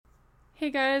Hey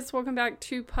guys, welcome back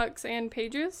to Pucks and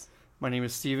Pages. My name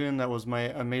is Steven. That was my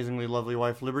amazingly lovely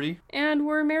wife, Liberty. And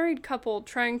we're a married couple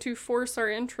trying to force our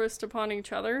interest upon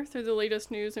each other through the latest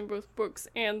news in both books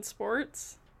and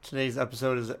sports. Today's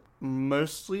episode is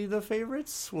mostly the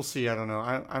favorites. We'll see, I don't know.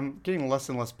 I'm getting less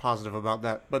and less positive about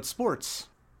that. But sports.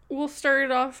 We'll start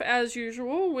it off as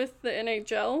usual with the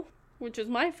NHL, which is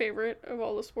my favorite of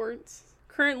all the sports.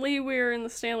 Currently, we're in the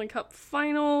Stanley Cup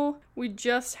final. We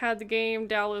just had the game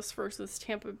Dallas versus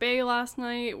Tampa Bay last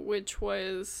night, which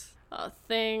was a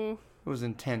thing. It was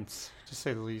intense, to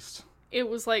say the least. It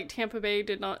was like Tampa Bay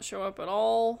did not show up at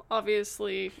all.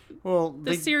 Obviously,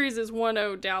 the series is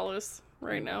 1-0 Dallas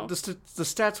right now. The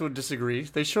stats would disagree.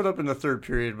 They showed up in the third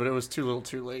period, but it was too little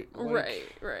too late.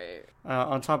 Right.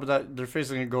 On top of that, they're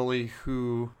facing a goalie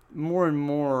who more and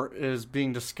more is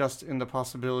being discussed in the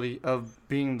possibility of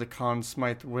being the Conn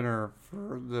Smythe winner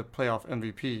for the playoff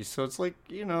MVP. So it's like,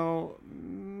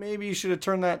 maybe you should have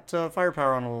turned that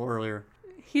firepower on a little earlier.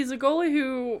 He's a goalie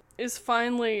who is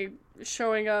finally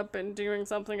showing up and doing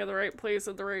something at the right place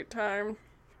at the right time.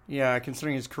 Yeah,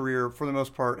 considering his career, for the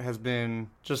most part, has been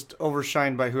just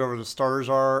overshined by whoever the starters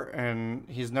are, and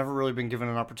he's never really been given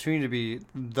an opportunity to be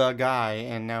the guy,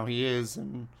 and now he is,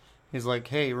 and he's like,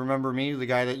 hey, remember me, the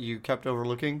guy that you kept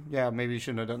overlooking? Yeah, maybe you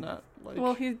shouldn't have done that.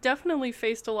 Well, he definitely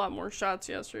faced a lot more shots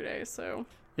yesterday, so...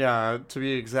 Yeah, to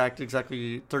be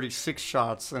exactly 36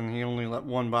 shots, and he only let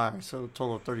one by, so a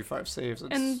total of 35 saves.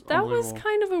 And that was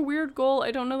kind of a weird goal.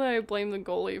 I don't know that I blame the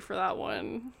goalie for that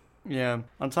one. Yeah.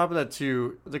 On top of that,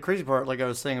 too, the crazy part, like I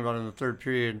was saying about in the third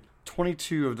period,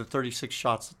 22 of the 36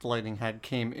 shots that the Lightning had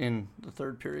came in the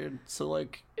third period. So,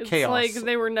 it's chaos. It's like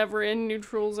they were never in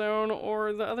neutral zone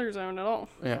or the other zone at all.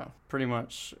 Yeah, pretty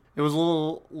much. It was a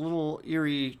little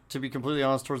eerie, to be completely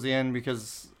honest, towards the end,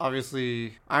 because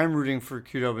obviously I'm rooting for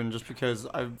Khudobin just because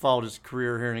I've followed his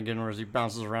career here and again, whereas he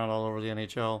bounces around all over the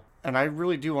NHL. And I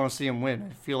really do want to see him win.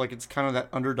 I feel like it's kind of that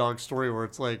underdog story where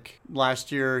it's like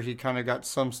last year he kind of got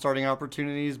some starting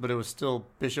opportunities, but it was still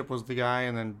Bishop was the guy,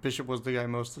 and then Bishop was the guy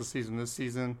most of the season this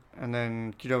season. And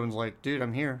then Khudobin's like, dude,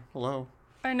 I'm here. Hello.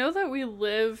 I know that we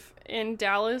live in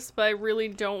Dallas, but I really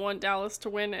don't want Dallas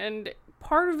to win. And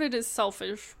part of it is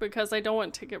selfish because I don't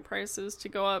want ticket prices to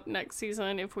go up next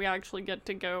season if we actually get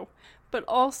to go. But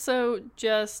also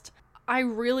just... I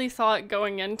really thought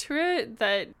going into it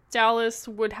that Dallas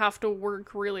would have to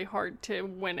work really hard to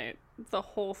win it, the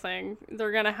whole thing.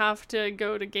 They're going to have to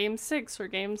go to Game 6 or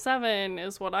Game 7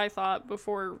 is what I thought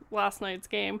before last night's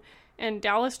game. And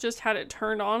Dallas just had it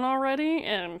turned on already,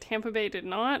 and Tampa Bay did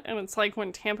not. And it's like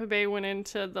when Tampa Bay went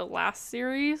into the last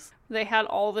series, they had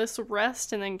all this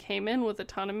rest and then came in with a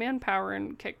ton of manpower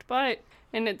and kicked butt.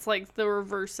 And it's like the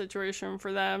reverse situation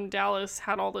for them. Dallas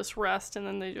had all this rest, and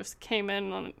then they just came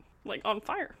in on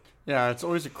fire. Yeah, it's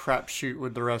always a crapshoot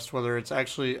with the rest, whether it's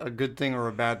actually a good thing or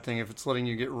a bad thing, if it's letting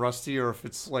you get rusty or if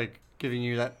it's like giving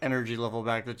you that energy level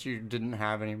back that you didn't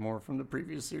have anymore from the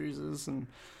previous series. And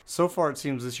so far it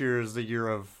seems this year is the year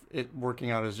of it working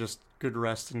out as just good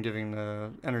rest and giving the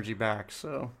energy back.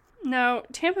 So now,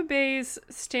 Tampa Bay's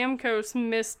Stamkos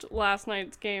missed last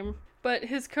night's game, but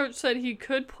his coach said he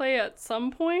could play at some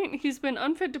point. He's been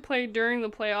unfit to play during the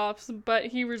playoffs, but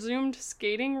he resumed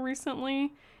skating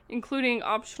recently, including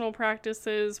optional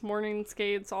practices, morning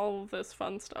skates, all of this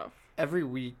fun stuff. Every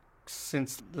week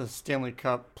since the Stanley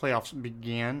Cup playoffs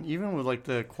began, even with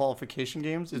the qualification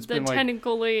games, it's been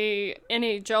technically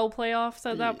NHL playoffs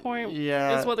at that point.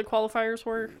 Yeah, is what the qualifiers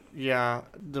were. Yeah,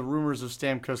 the rumors of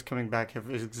Stamkos coming back have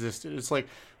existed. It's like,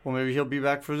 well, maybe he'll be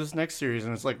back for this next series.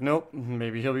 And it's like, nope,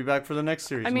 maybe he'll be back for the next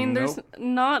series. I mean, there's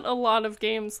not a lot of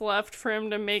games left for him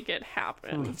to make it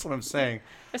happen. That's what I'm saying.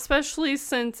 Especially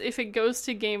since if it goes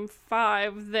to Game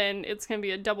 5, then it's going to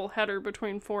be a doubleheader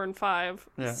between 4 and 5.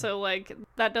 Yeah. So,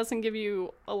 that doesn't give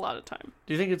you a lot of time.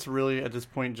 Do you think it's really, at this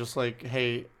point, just like,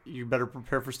 hey, you better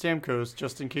prepare for Stamkos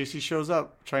just in case he shows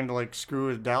up, trying to, screw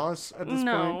with Dallas at this point?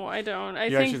 No, I don't.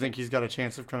 You actually think he's got a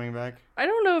chance of coming back? I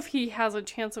don't know if he has a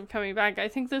chance of coming back. I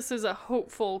think this is a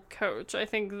hopeful coach. I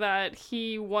think that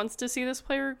he wants to see this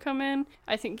player come in.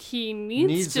 I think he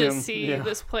needs to see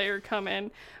this player come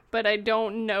in. But I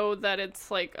don't know that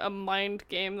it's a mind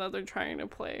game that they're trying to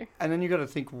play. And then you got to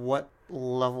think what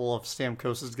level of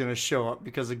Stamkos is going to show up.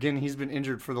 Because, again, he's been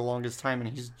injured for the longest time. And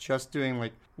he's just doing,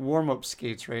 warm-up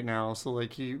skates right now. So,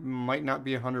 he might not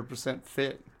be 100%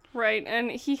 fit. Right,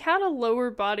 and he had a lower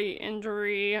body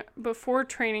injury before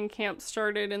training camp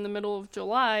started in the middle of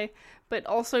July, but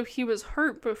also he was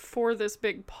hurt before this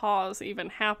big pause even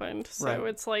happened. So Right.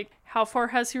 it's like, how far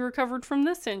has he recovered from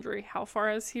this injury? How far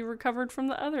has he recovered from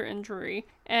the other injury?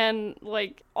 And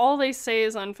like, all they say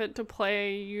is unfit to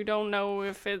play. You don't know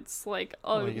if it's like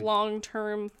a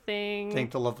long-term thing.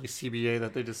 Thank the lovely CBA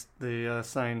that they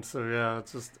signed. So yeah,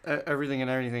 it's just everything and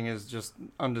everything is just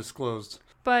undisclosed.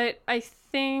 But I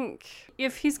think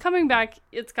if he's coming back,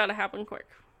 it's got to happen quick.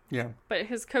 Yeah. But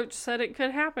his coach said it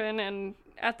could happen, and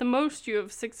at the most, you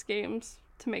have 6 games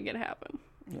to make it happen.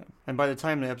 Yeah. And by the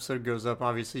time the episode goes up,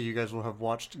 obviously you guys will have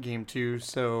watched game 2,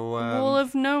 so... we'll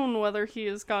have known whether he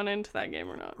has gone into that game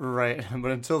or not. Right.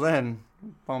 But until then,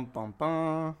 bum, bum,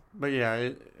 bum. But yeah,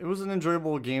 it was an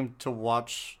enjoyable game to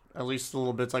watch, at least the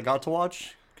little bits I got to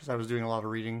watch, because I was doing a lot of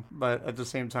reading. But at the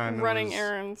same time... Running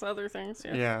errands, other things,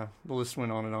 yeah. Yeah, the list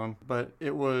went on and on. But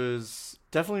it was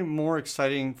definitely more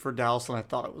exciting for Dallas than I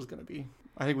thought it was going to be.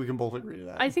 I think we can both agree to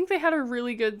that. I think they had a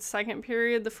really good second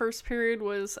period. The first period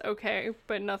was okay,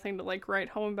 but nothing to like write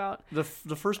home about. The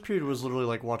first period was literally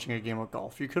like watching a game of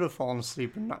golf. You could have fallen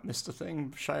asleep and not missed a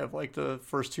thing, shy of like the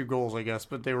first 2 goals, I guess,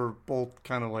 but they were both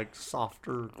kind of like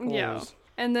softer goals. Yeah.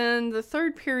 And then the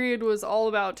third period was all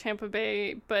about Tampa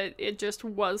Bay, but it just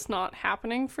was not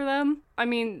happening for them. I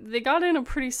mean, they got in a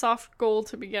pretty soft goal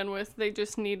to begin with. They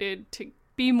just needed to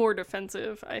be more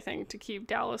defensive, I think, to keep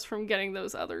Dallas from getting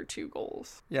those other 2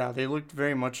 goals. Yeah, they looked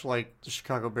very much like the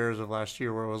Chicago Bears of last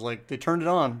year, where it was like they turned it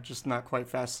on, just not quite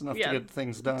fast enough to get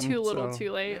things done. Too little,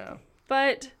 too late. Yeah.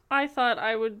 But I thought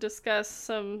I would discuss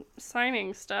some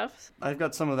signing stuff. I've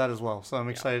got some of that as well, so I'm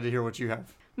excited to hear what you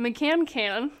have. Jared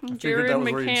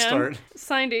McCann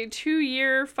signed a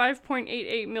 2-year,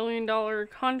 $5.88 million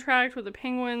contract with the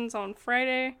Penguins on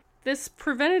Friday. This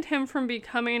prevented him from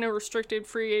becoming a restricted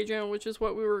free agent, which is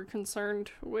what we were concerned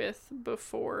with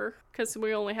before, because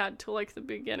we only had till like the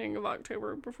beginning of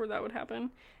October before that would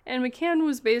happen. And McCann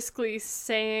was basically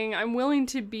saying, I'm willing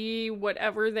to be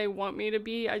whatever they want me to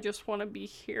be, I just want to be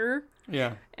here.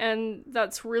 Yeah. And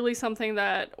that's really something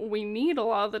that we need a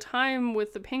lot of the time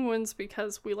with the Penguins,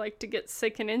 because we like to get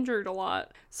sick and injured a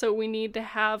lot. So we need to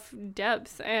have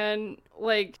depth. And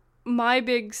like, my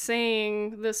big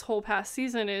saying this whole past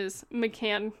season is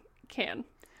McCann can.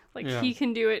 Like, he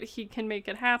can do it, he can make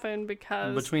it happen,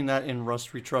 because... Between that and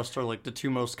Rust We Trust are, like, the 2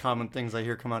 most common things I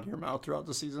hear come out of your mouth throughout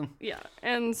the season. Yeah,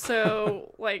 and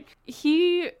so, like,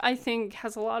 he, I think,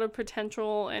 has a lot of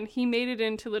potential, and he made it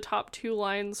into the top 2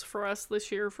 lines for us this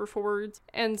year for forwards.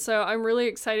 And so I'm really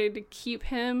excited to keep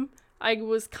him. I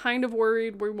was kind of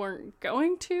worried we weren't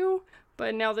going to,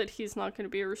 but now that he's not going to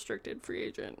be a restricted free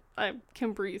agent, I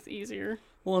can breathe easier.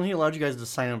 Well, and he allowed you guys to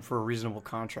sign him for a reasonable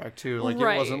contract, too. Like,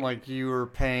 right. It wasn't like you were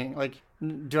paying... Like,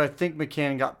 do I think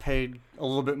McCann got paid a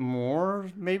little bit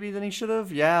more, maybe, than he should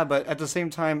have? Yeah, but at the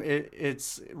same time,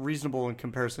 it's reasonable in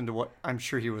comparison to what I'm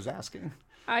sure he was asking.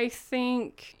 I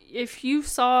think if you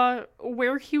saw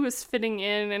where he was fitting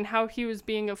in and how he was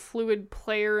being a fluid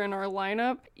player in our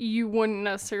lineup, you wouldn't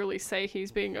necessarily say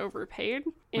he's being overpaid,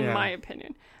 in my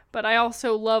opinion. But I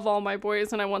also love all my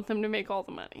boys, and I want them to make all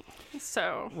the money.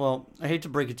 So, well, I hate to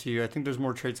break it to you. I think there's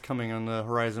more trades coming on the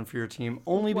horizon for your team,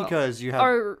 only because you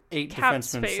have 8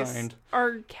 defensemen signed.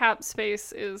 Our cap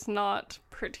space is not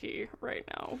pretty right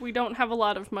now. We don't have a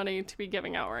lot of money to be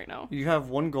giving out right now. You have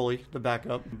 1 goalie, the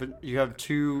backup, but you have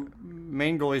 2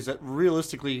 main goalies that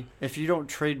realistically, if you don't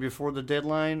trade before the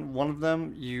deadline, one of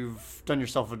them, you've done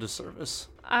yourself a disservice.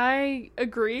 I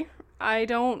agree. I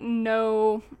don't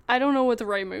know what the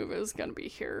right move is going to be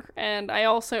here, and I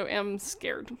also am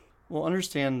scared. Well,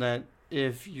 understand that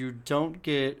if you don't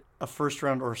get a first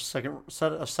round or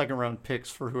second round picks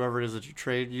for whoever it is that you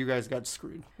trade, you guys got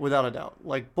screwed, without a doubt.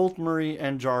 Like, both Murray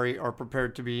and Jari are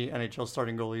prepared to be NHL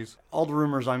starting goalies. All the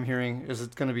rumors I'm hearing is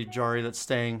it's going to be Jari that's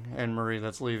staying and Murray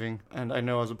that's leaving, and I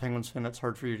know as a Penguins fan that's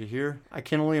hard for you to hear. I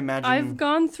can only imagine. I've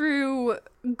gone through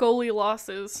goalie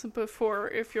losses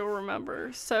before, if you'll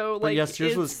remember. So, like, but yes,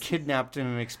 yours was kidnapped in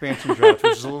an expansion draft,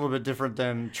 which is a little bit different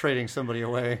than trading somebody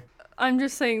away. I'm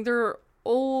just saying there are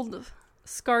old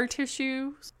scar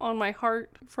tissue on my heart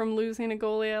from losing a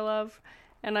goalie I love,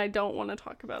 and I don't want to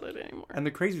talk about it anymore. And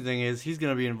the crazy thing is, he's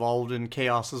going to be involved in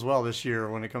chaos as well this year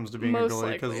when it comes to being Most a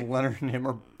goalie, because Leonard and him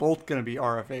are both going to be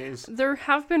RFAs. There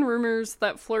have been rumors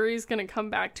that Fleury's going to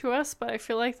come back to us, but I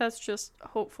feel like that's just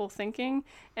hopeful thinking.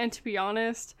 And to be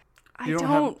honest, I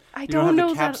don't know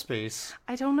the cap that space.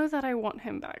 I don't know that I want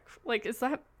him back. Like,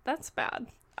 that's bad.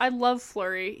 I love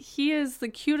Fleury. He is the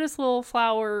cutest little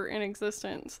flower in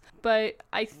existence, but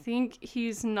I think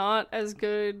he's not as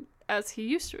good as he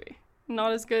used to be.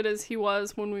 Not as good as he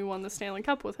was when we won the Stanley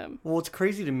Cup with him. Well, what's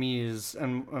crazy to me is,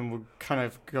 and we'll kind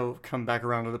of come back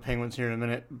around to the Penguins here in a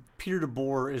minute, Peter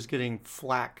DeBoer is getting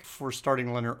flack for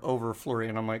starting Leonard over Fleury,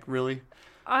 and I'm like, really?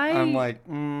 I'm like,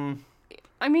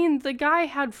 I mean, the guy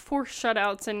had 4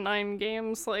 shutouts in 9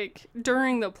 games, like,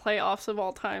 during the playoffs of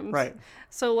all times. Right.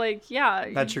 So, like, yeah.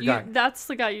 That's your guy. That's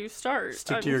the guy you start.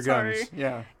 Stick to your guns.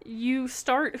 Yeah. You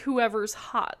start whoever's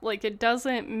hot. Like, it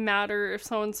doesn't matter if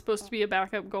someone's supposed to be a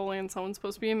backup goalie and someone's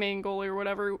supposed to be a main goalie or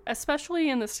whatever.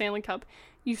 Especially in the Stanley Cup,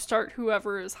 you start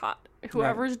whoever is hot.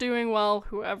 Whoever's doing well,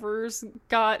 whoever's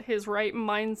got his right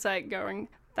mindset going.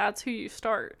 That's who you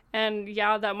start. And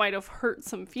yeah, that might have hurt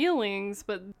some feelings,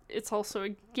 but it's also a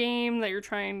game that you're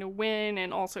trying to win,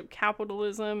 and also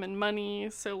capitalism and money.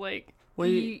 So, like,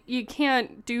 you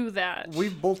can't do that.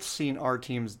 We've both seen our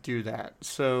teams do that.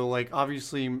 So, like,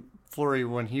 obviously, Fleury,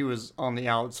 when he was on the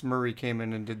outs, Murray came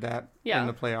in and did that in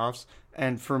the playoffs.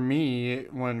 And for me,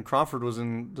 when Crawford was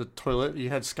in the toilet, you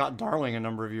had Scott Darling a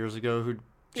number of years ago who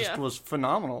just was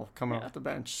phenomenal coming off the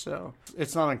bench. So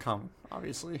it's not uncommon,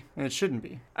 obviously, and it shouldn't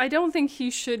be. I don't think he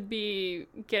should be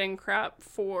getting crap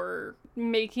for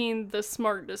making the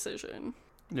smart decision.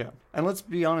 Yeah. And let's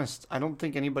be honest, I don't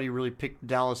think anybody really picked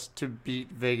Dallas to beat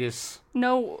Vegas.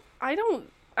 No, I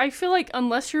don't. I feel like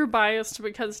unless you're biased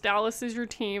because Dallas is your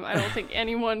team, I don't think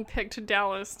anyone picked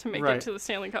Dallas to make it to the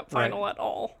Stanley Cup final at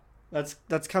all. That's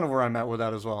kind of where I'm at with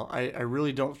that as well. I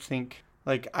really don't think...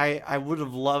 Like, I would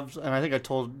have loved, and I think I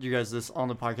told you guys this on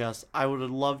the podcast, I would have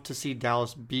loved to see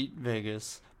Dallas beat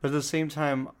Vegas. But at the same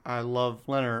time, I love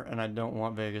Leonard, and I don't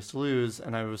want Vegas to lose.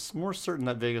 And I was more certain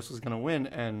that Vegas was going to win.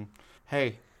 And,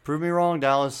 hey, prove me wrong,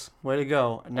 Dallas. Way to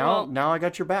go. Now I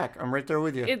got your back. I'm right there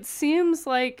with you. It seems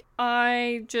like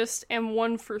I just am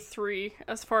 1 for 3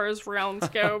 as far as rounds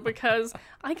go because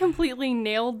I completely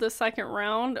nailed the second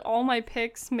round. All my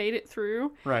picks made it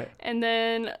through. Right. And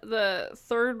then the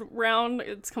third round,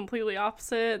 it's completely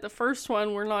opposite. The first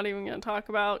one, we're not even going to talk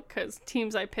about because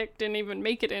teams I picked didn't even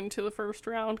make it into the first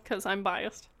round because I'm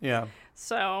biased. Yeah.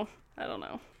 So, I don't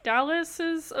know. Dallas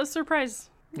is a surprise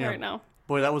right now.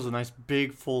 Boy, that was a nice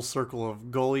big full circle of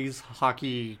goalies,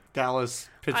 hockey, Dallas,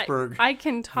 Pittsburgh, I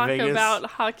can talk Vegas. about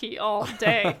hockey all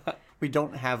day. We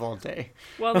don't have all day.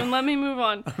 Well, then let me move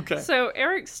on. Okay. So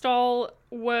Eric Stahl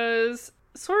was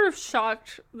sort of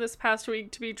shocked this past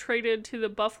week to be traded to the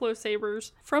Buffalo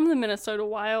Sabres from the Minnesota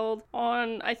Wild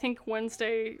on, I think,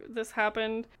 Wednesday this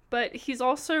happened. But he's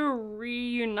also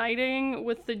reuniting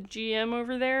with the GM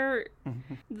over there.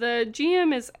 Mm-hmm. The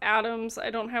GM is Adams. I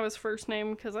don't have his first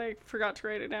name because I forgot to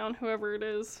write it down, whoever it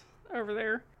is over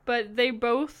there. But they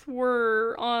both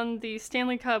were on the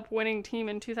Stanley Cup winning team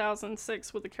in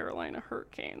 2006 with the Carolina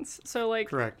Hurricanes. So, like,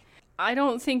 correct. I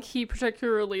don't think he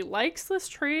particularly likes this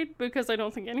trade because I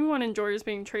don't think anyone enjoys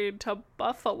being traded to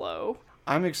Buffalo.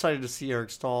 I'm excited to see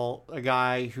Eric Stahl, a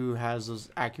guy who has those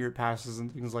accurate passes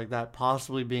and things like that,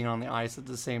 possibly being on the ice at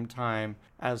the same time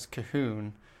as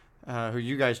Cahoon, who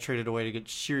you guys traded away to get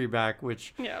Sheary back,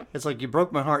 which it's like you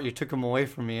broke my heart, you took him away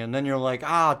from me, and then you're like,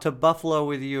 to Buffalo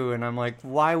with you, and I'm like,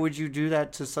 why would you do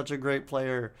that to such a great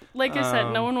player? Like I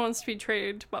said, no one wants to be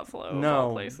traded to Buffalo of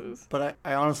all places. But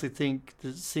I honestly think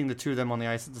that seeing the two of them on the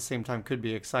ice at the same time could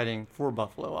be exciting for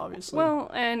Buffalo, obviously.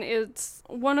 Well, and it's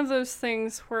one of those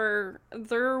things where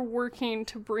they're working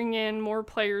to bring in more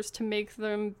players to make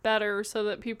them better so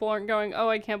that people aren't going,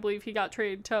 I can't believe he got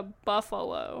traded to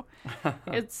Buffalo.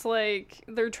 It's like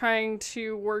they're trying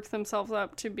to work themselves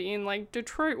up to being like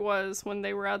Detroit was when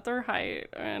they were at their height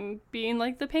and being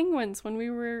like the Penguins when we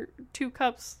were 2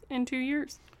 cups in 2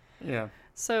 years. Yeah.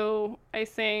 So I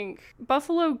think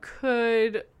Buffalo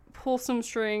could pull some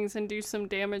strings and do some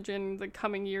damage in the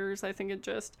coming years. I think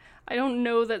I don't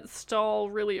know that Stahl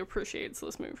really appreciates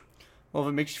this move. Well, if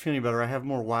it makes you feel any better, I have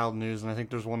more Wild news, and I think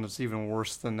there's one that's even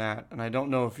worse than that. And I don't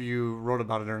know if you wrote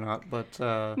about it or not,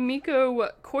 but... Mikko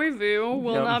Koivu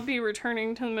will not be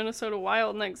returning to the Minnesota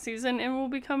Wild next season and will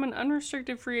become an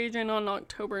unrestricted free agent on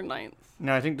October 9th.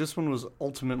 Now, I think this one was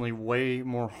ultimately way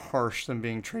more harsh than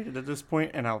being traded at this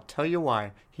point, and I'll tell you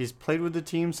why. He's played with the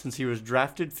team since he was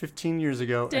drafted 15 years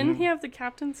ago. Didn't he have the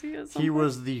captaincy at some He point?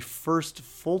 was the first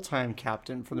full-time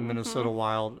captain for the Minnesota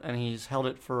Wild, and he's held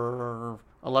it for...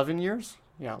 11 years?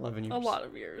 Yeah, 11 years. A lot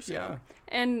of years, yeah.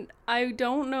 And I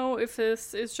don't know if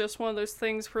this is just one of those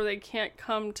things where they can't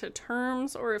come to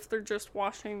terms or if they're just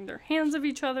washing their hands of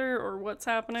each other or what's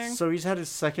happening. So he's had his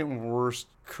second worst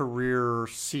career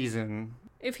season.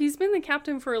 If he's been the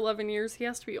captain for 11 years, he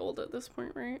has to be old at this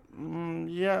point, right?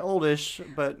 Yeah, oldish,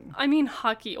 but... I mean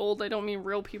hockey old, I don't mean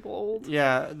real people old.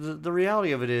 Yeah, the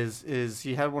reality of it is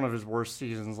he had one of his worst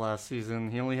seasons last season.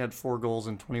 He only had 4 goals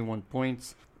and 21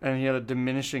 points. And he had a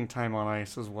diminishing time on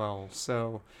ice as well.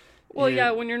 So, Well,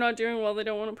 yeah, when you're not doing well, they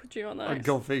don't want to put you on the ice.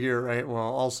 go figure, right? Well,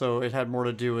 also, it had more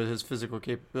to do with his physical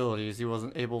capabilities. He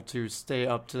wasn't able to stay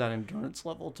up to that endurance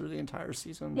level through the entire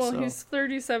season. Well, so. he's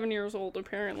 37 years old,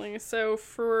 apparently. So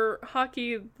for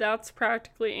hockey, that's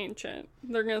practically ancient.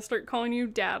 They're going to start calling you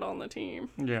dad on the team.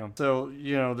 Yeah. So,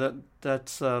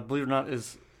 that's, believe it or not,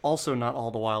 is also not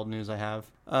all the Wild news I have.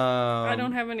 I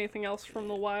don't have anything else from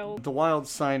the Wild. The Wild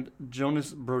signed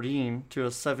Jonas Brodin to a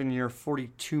 7-year,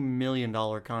 $42 million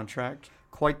contract.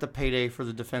 Quite the payday for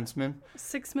the defenseman.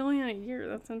 $6 million a year.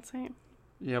 That's insane.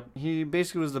 Yep. He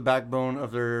basically was the backbone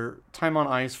of their time on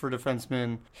ice for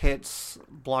defensemen, hits,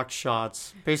 blocked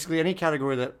shots. Basically, any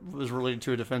category that was related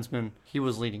to a defenseman, he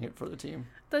was leading it for the team.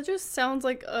 That just sounds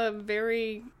like a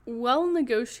very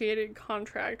well-negotiated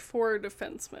contract for a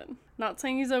defenseman. Not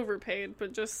saying he's overpaid,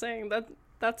 but just saying that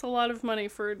that's a lot of money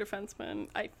for a defenseman,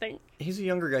 I think. He's a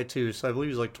younger guy, too, so I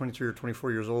believe he's like 23 or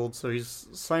 24 years old, so he's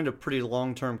signed a pretty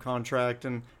long-term contract,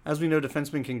 and as we know,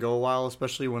 defensemen can go a while,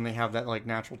 especially when they have that, like,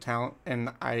 natural talent,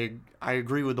 and I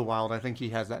agree with the Wild. I think he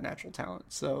has that natural talent,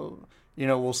 so...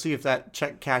 we'll see if that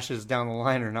check cashes down the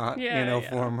line or not,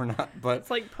 for him or not. But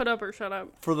it's like put up or shut up.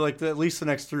 For at least the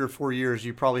next 3 or 4 years,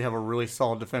 you probably have a really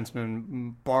solid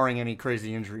defenseman, barring any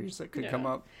crazy injuries that could come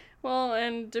up. Well,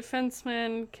 and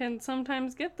defensemen can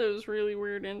sometimes get those really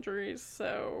weird injuries,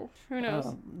 so who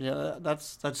knows? Yeah,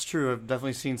 that's true. I've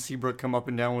definitely seen Seabrook come up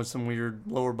and down with some weird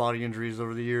lower body injuries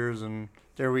over the years, and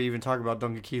there we even talk about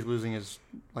Duncan Keith losing his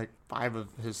 5 of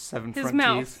his 7 front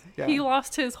mouth. teeth. Yeah. He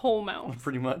lost his whole mouth.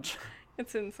 Pretty much.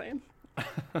 It's insane.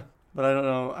 But I don't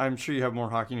know. I'm sure you have more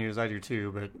hockey news. I do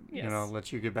too, but, yes. I'll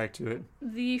let you get back to it.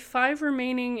 The 5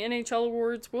 remaining NHL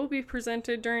awards will be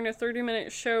presented during a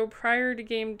 30-minute show prior to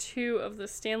Game 2 of the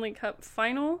Stanley Cup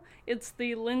Final. It's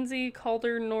the Lindsay,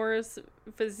 Calder, Norris,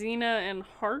 Vezina, and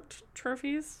Hart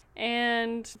trophies.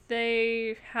 And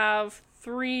they have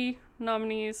 3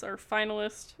 nominees or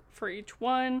finalists for each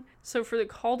one. So for the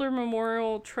Calder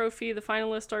Memorial Trophy, the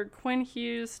finalists are Quinn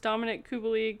Hughes, Dominic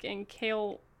Kubalik, and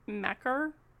Cale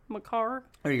Makar.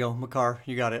 There you go, Makar.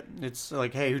 You got it. It's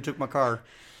like, hey, who took my car?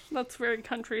 That's very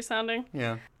country sounding.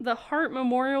 Yeah. The Hart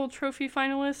Memorial Trophy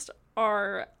finalists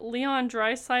are Leon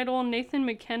Draisaitl, Nathan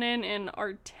McKinnon, and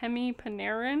Artemi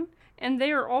Panarin. And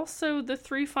they are also the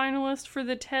 3 finalists for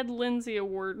the Ted Lindsay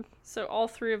Award. So all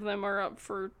 3 of them are up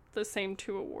for the same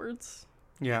 2 awards.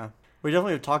 Yeah. We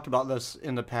definitely have talked about this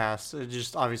in the past. It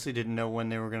just obviously didn't know when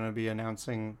they were going to be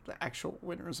announcing the actual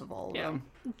winners of all of them.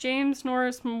 James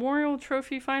Norris Memorial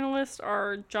Trophy finalists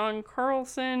are John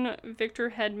Carlson, Victor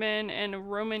Hedman,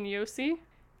 and Roman Josi.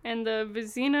 And the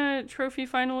Vezina Trophy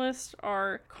finalists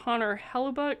are Connor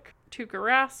Hellebuck, Tuukka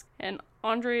Rask, and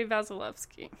Andrei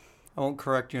Vasilevsky. I won't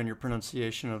correct you on your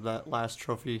pronunciation of that last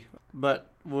trophy,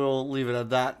 but we'll leave it at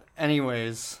that.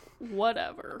 Anyways.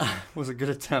 Whatever. It was a good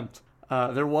attempt.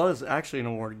 There was actually an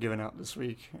award given out this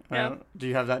week. Yeah. Do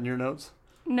you have that in your notes?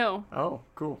 No. Oh,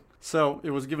 cool. So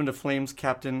it was given to Flames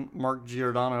captain Mark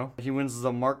Giordano. He wins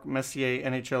the Mark Messier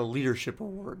NHL Leadership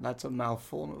Award. That's a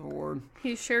mouthful of an award.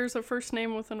 He shares a first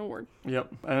name with an award.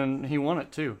 Yep, and he won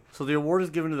it too. So the award is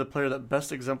given to the player that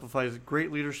best exemplifies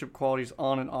great leadership qualities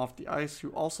on and off the ice, who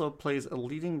also plays a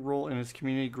leading role in his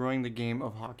community growing the game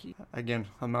of hockey. Again,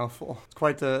 a mouthful. It's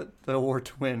quite the award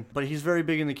to win. But he's very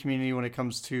big in the community when it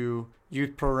comes to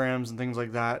youth programs and things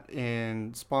like that,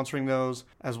 and sponsoring those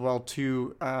as well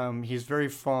too. He's very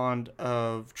fond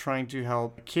of trying to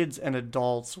help kids and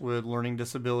adults with learning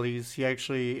disabilities. He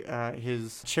actually,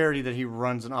 his charity that he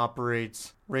runs and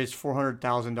operates raised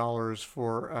 $400,000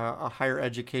 for a higher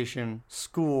education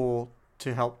school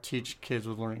to help teach kids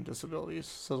with learning disabilities,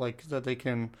 so like that they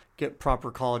can get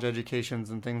proper college educations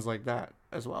and things like that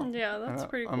as well. Yeah, that's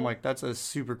pretty cool. I'm like, that's a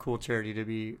super cool charity to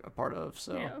be a part of.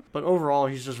 So, yeah. But overall,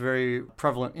 he's just very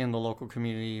prevalent in the local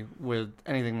community with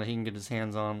anything that he can get his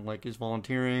hands on, like he's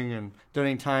volunteering and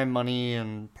donating time, money,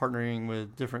 and partnering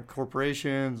with different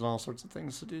corporations and all sorts of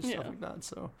things to do stuff like that.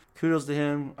 So kudos to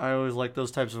him. I always like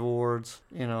those types of awards.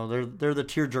 They're the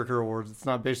tearjerker awards. It's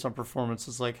not based on performance.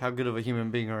 It's like, how good of a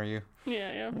human being are you?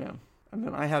 Yeah. And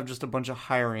then I have just a bunch of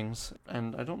hirings,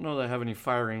 and I don't know that I have any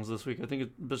firings this week. I think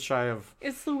it's a bit shy of...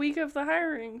 It's the week of the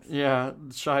hirings. Yeah,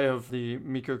 shy of the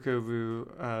Mikko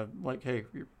Koivu, hey,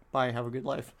 bye, have a good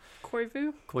life.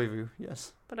 Koivu,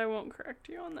 yes. But I won't correct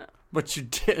you on that. But you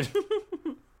did.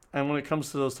 And when it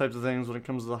comes to those types of things, when it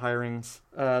comes to the hirings,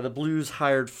 the Blues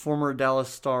hired former Dallas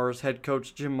Stars head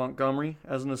coach Jim Montgomery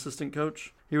as an assistant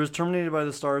coach. He was terminated by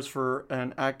the Stars for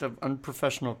an act of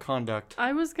unprofessional conduct.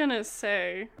 I was gonna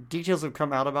say... Details have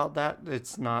come out about that.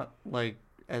 It's not,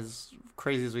 as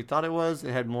crazy as we thought it was.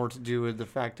 It had more to do with the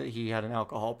fact that he had an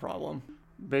alcohol problem.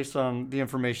 based on the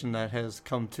information that has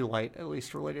come to light, at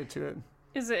least related to it.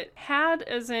 Is it had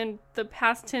as in the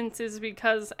past tense is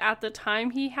because at the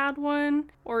time he had one?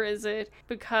 Or is it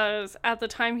because at the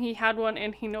time he had one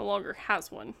and he no longer has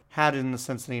one? Had in the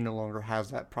sense that he no longer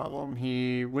has that problem.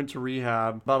 He went to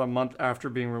rehab about a month after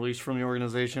being released from the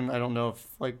organization. I don't know if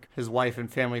like his wife and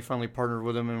family finally partnered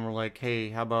with him and were like,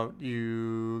 hey, how about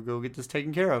you go get this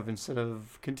taken care of instead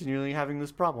of continually having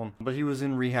this problem. But he was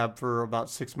in rehab for about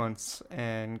 6 months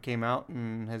and came out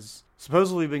and has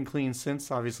supposedly been clean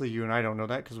since. Obviously, you and I don't know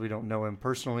that because we don't know him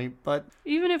personally, but...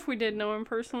 Even if we did know him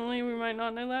personally, we might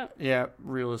not know that. Yeah,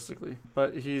 realistically.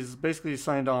 But he's basically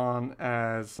signed on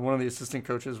as one of the assistant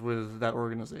coaches with that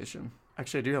organization.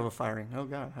 Actually, I do have a firing. Oh,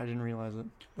 God, I didn't realize it.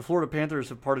 The Florida Panthers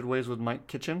have parted ways with Mike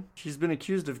Kitchen. He's been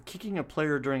accused of kicking a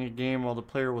player during a game while the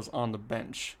player was on the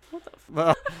bench. What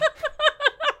the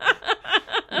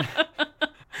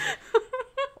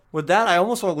With that, I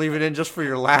almost want to leave it in just for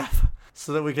your laugh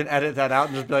so that we can edit that out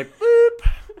and just be like, boop,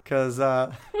 because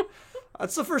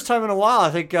that's the first time in a while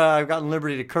I think I've gotten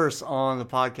liberty to curse on the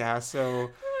podcast. So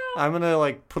I'm going to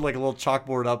like put like a little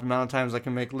chalkboard up the amount of times I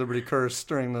can make liberty curse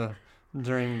during the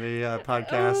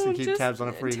podcast and keep tabs on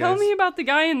it for you guys. Tell me about the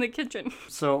guy in the kitchen.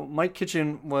 So Mike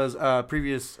Kitchen was a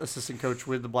previous assistant coach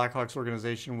with the Blackhawks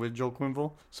organization with Joel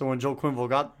Quenneville. So when Joel Quenneville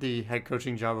got the head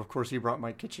coaching job, of course, he brought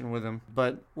Mike Kitchen with him.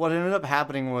 But what ended up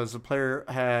happening was the player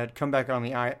had come back on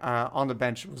the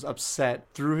bench, was upset,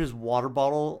 threw his water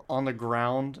bottle on the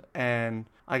ground, and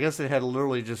I guess it had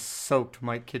literally just soaked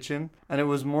Mike Kitchen. And it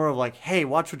was more of like, hey,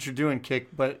 watch what you're doing,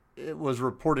 kick. But it was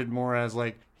reported more as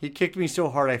like, he kicked me so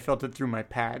hard I felt it through my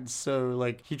pads. So,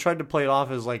 like, he tried to play it off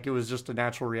as, like, it was just a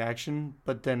natural reaction.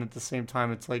 But then at the same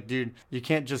time, it's like, dude, you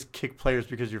can't just kick players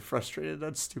because you're frustrated.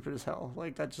 That's stupid as hell.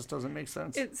 Like, that just doesn't make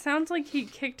sense. It sounds like he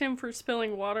kicked him for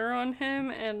spilling water on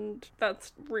him, and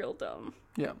that's real dumb.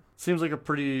 Yeah. Seems like a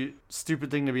pretty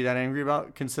stupid thing to be that angry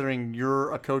about, considering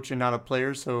you're a coach and not a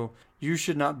player. So you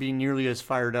should not be nearly as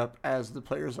fired up as the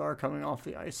players are coming off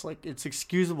the ice. Like, it's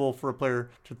excusable for a player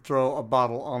to throw a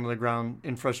bottle on the ground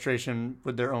in frustration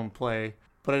with their own play,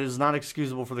 but it is not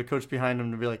excusable for the coach behind him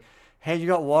to be like, hey, you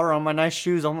got water on my nice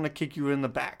shoes, I'm going to kick you in the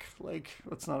back. Like,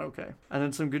 that's not okay. And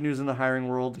then some good news in the hiring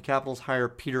world. The Capitals hire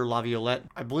Peter Laviolette.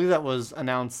 I believe that was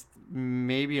announced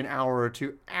maybe an hour or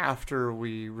two after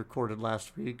we recorded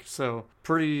last week. So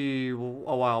a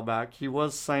while back. He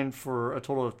was signed for a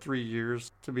total of 3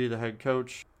 years to be the head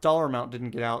coach. Dollar amount didn't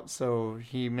get out, so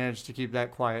he managed to keep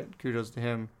that quiet. Kudos to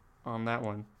him on that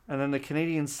one. And then the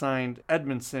Canadiens signed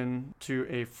Edmondson to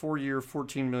a 4-year,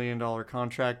 $14 million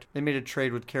contract. They made a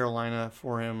trade with Carolina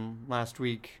for him last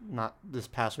week. Not this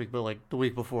past week, but like the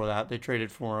week before that. They traded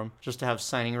for him just to have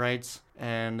signing rights.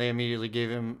 And they immediately gave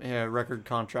him a record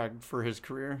contract for his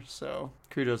career. So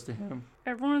kudos to him.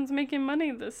 Everyone's making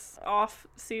money this off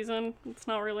season. It's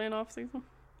not really an off season.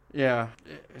 Yeah,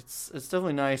 it's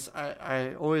definitely nice.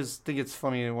 I always think it's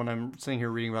funny when I'm sitting here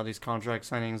reading about these contract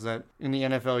signings that in the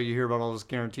NFL you hear about all this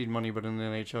guaranteed money, but in the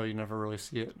NHL you never really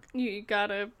see it. You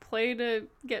gotta play to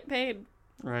get paid.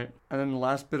 Right. And then the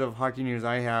last bit of hockey news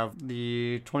I have,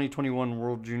 the 2021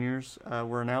 World Juniors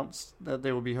were announced that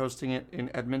they will be hosting it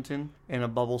in Edmonton in a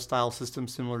bubble-style system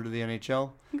similar to the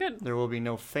NHL. Good. There will be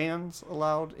no fans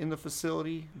allowed in the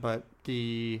facility, but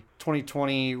the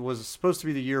 2020 was supposed to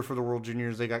be the year for the World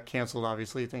Juniors. They got canceled,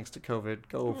 obviously, thanks to COVID.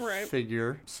 Go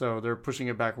figure. So they're pushing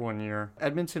it back 1 year.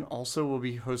 Edmonton also will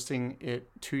be hosting it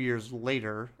 2 years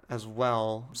later as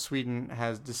well. Sweden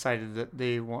has decided that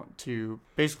they want to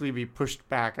basically be pushed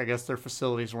back. I guess their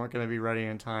facilities weren't going to be ready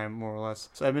in time, more or less.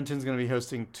 So Edmonton's going to be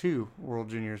hosting 2 World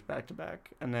Juniors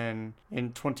back-to-back. And then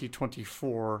in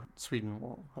 2024, Sweden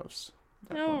will host.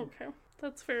 Oh, okay.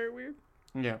 That's very weird.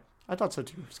 Yeah, I thought so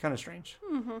too. It's kind of strange.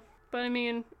 Mm-hmm. But I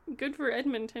mean, good for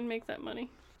Edmonton, make that money.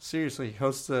 Seriously,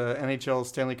 host the NHL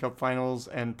Stanley Cup Finals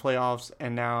and playoffs,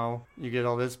 and now you get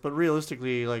all this. But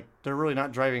realistically, like, they're really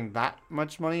not driving that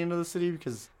much money into the city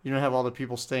because you don't have all the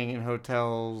people staying in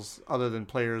hotels other than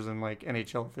players and, like,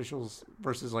 NHL officials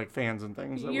versus, like, fans and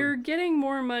things. You're getting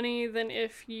more money than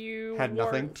if you had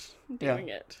nothing doing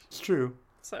it. It's true.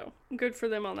 So, good for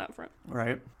them on that front.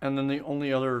 Right. And then the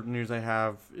only other news I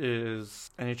have is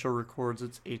NHL records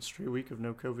its 8th straight week of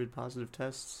no COVID positive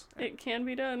tests. It can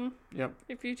be done. Yep.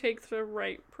 If you take the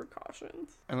right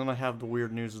precautions. And then I have the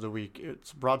weird news of the week.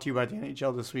 It's brought to you by the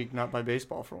NHL this week, not by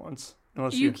baseball for once.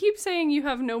 Unless you keep saying you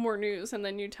have no more news, and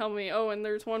then you tell me, oh, and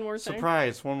there's one more thing.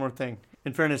 Surprise, one more thing.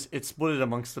 In fairness, it's split it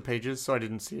amongst the pages, so I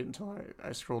didn't see it until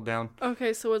I scrolled down.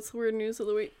 Okay, so what's the weird news of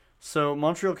the week? So,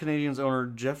 Montreal Canadiens owner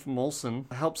Jeff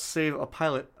Molson helped save a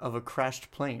pilot of a crashed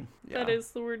plane. Yeah. That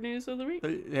is the weird news of the week.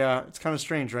 Yeah, it's kind of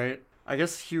strange, right? I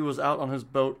guess he was out on his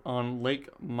boat on Lake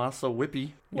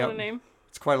Massawippi. What a name.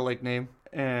 It's quite a lake name.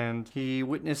 And he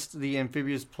witnessed the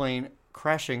amphibious plane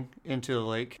crashing into the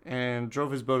lake and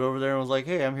drove his boat over there and was like,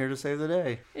 hey, I'm here to save the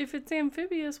day. If it's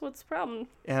amphibious, what's the problem?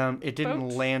 It didn't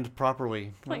Boat? land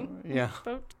properly. Plane. Yeah.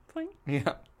 Boat? Plane?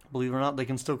 Yeah. Believe it or not, they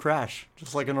can still crash,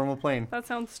 just like a normal plane. That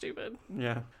sounds stupid.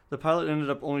 Yeah. The pilot ended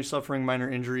up only suffering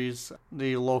minor injuries.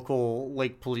 The local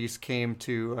lake police came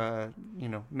to,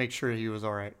 make sure he was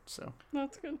all right. So.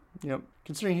 That's good. Yep.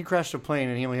 Considering he crashed a plane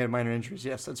and he only had minor injuries,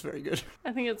 yes, that's very good.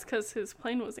 I think it's because his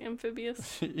plane was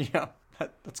amphibious. Yeah,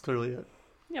 that's clearly it.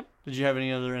 Yep. Did you have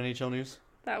any other NHL news?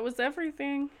 That was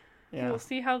everything. Yeah. We'll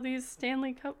see how these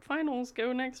Stanley Cup finals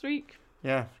go next week.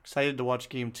 Yeah, excited to watch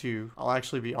Game 2. I'll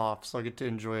actually be off, so I'll get to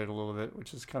enjoy it a little bit,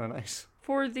 which is kind of nice.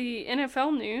 For the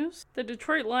NFL news, the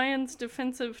Detroit Lions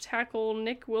defensive tackle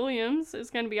Nick Williams is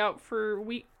going to be out for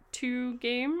Week 2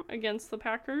 game against the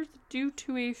Packers due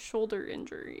to a shoulder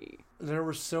injury. There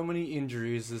were so many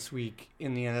injuries this week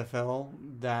in the NFL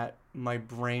that my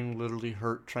brain literally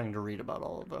hurt trying to read about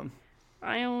all of them.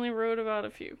 I only wrote about a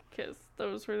few because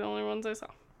those were the only ones I saw.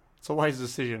 It's a wise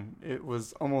decision. It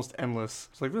was almost endless.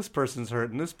 It's like, this person's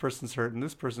hurt, and this person's hurt, and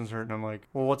this person's hurt. And I'm like,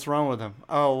 well, what's wrong with them?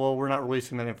 Oh, well, we're not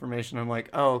releasing that information. I'm like,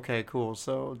 oh, okay, cool.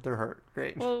 So they're hurt.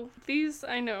 Great. Well, these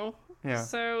I know. Yeah.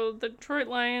 So the Detroit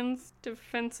Lions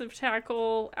defensive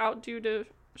tackle out due to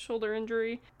shoulder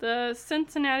injury. The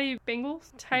Cincinnati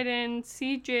Bengals tight end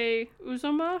CJ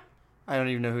Uzomah I don't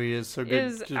even know who he is, so good.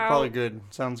 Is Just out. probably good.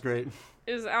 Sounds great.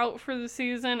 is out for the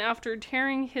season after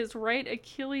tearing his right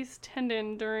Achilles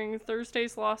tendon during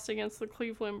Thursday's loss against the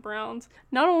Cleveland Browns.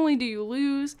 Not only do you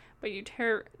lose, but you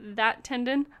tear that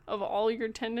tendon of all your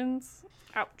tendons.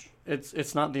 Ouch.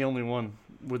 It's not the only one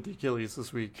with the Achilles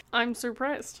this week. I'm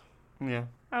surprised. Yeah.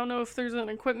 I don't know if there's an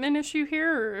equipment issue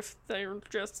here or if they're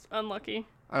just unlucky.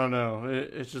 I don't know.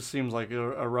 It just seems like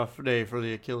a rough day for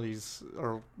the Achilles,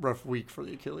 or rough week for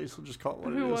the Achilles. We'll just call it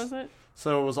what it is. Who was it?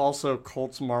 So it was also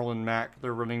Colts Marlon Mack,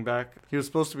 their running back. He was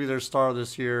supposed to be their star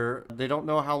this year. They don't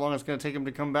know how long it's going to take him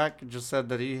to come back. It just said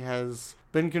that he has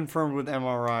been confirmed with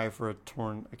MRI for a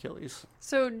torn Achilles.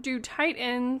 So do tight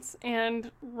ends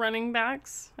and running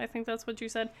backs, I think that's what you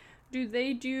said, do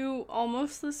they do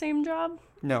almost the same job?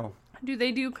 No. Do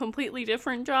they do completely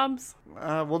different jobs?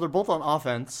 Well, they're both on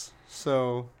offense,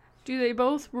 so... Do they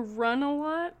both run a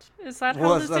lot? Is that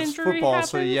Well, how this that's injury football,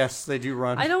 happens? so yes, they do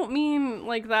run. I don't mean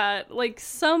like that. Like,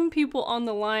 some people on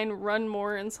the line run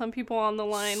more, and some people on the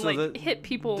line So hit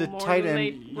people the more tight than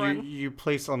end, they run. you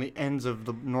place on the ends of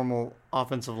the normal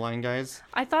offensive line guys.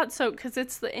 I thought so, because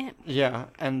it's the end. Yeah,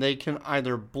 and they can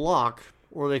either block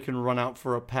or they can run out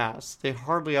for a pass. They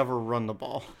hardly ever run the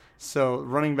ball. So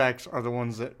running backs are the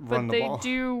ones that run the ball. But they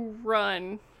do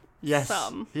run Yes.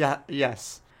 some. Yeah.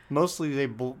 Yes. Mostly they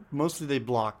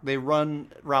block. They run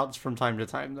routes from time to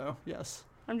time, though. Yes.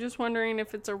 I'm just wondering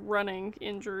if it's a running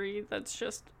injury that's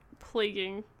just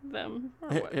plaguing them or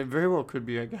what. It very well could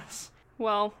be, I guess.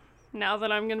 Well, now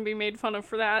that I'm going to be made fun of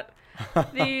for that,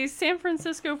 the San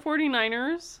Francisco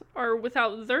 49ers are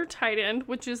without their tight end,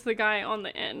 which is the guy on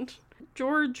the end,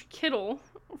 George Kittle,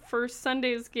 for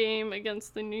Sunday's game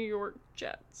against the New York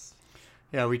Jets.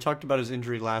 Yeah, we talked about his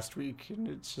injury last week, and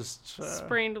it's just...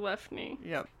 Sprained left knee.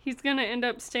 Yeah. He's going to end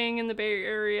up staying in the Bay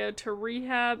Area to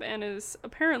rehab and is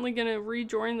apparently going to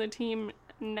rejoin the team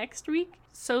next week.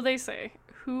 So they say.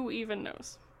 Who even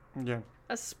knows? Yeah.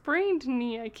 A sprained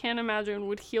knee, I can't imagine,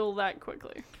 would heal that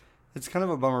quickly. It's kind of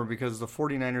a bummer because the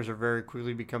 49ers are very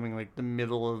quickly becoming like the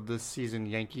middle of this season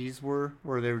Yankees were,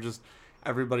 where they were just...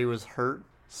 Everybody was hurt.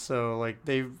 So, like,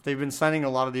 they've been signing a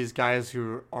lot of these guys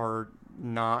who are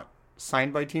not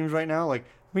signed by teams right now. Like,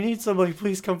 we need somebody,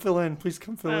 please come fill in, please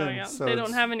come fill in. Yeah. So they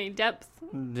don't have any depth.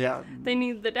 Yeah. They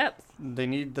need the depth. They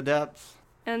need the depth.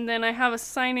 And then I have a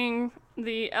signing.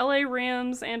 The LA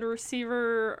Rams and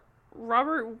receiver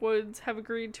Robert Woods have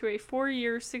agreed to a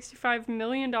 4-year, $65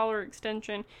 million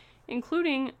extension,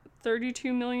 including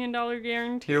 $32 million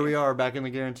guarantee. Here we are, back in the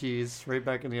guarantees, right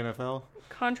back in the NFL.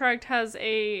 Contract has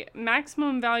a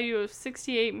maximum value of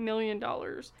 $68 million.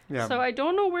 Yeah. So I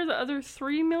don't know where the other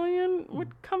 $3 million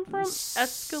would come from.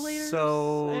 Escalators,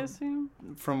 So, I assume?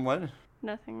 from what?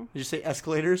 Nothing. Did you say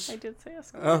escalators? I did say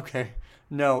escalators. Okay.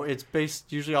 No, it's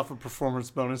based usually off of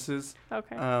performance bonuses.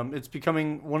 Okay. It's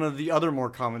becoming one of the other more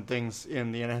common things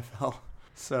in the NFL.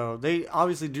 So they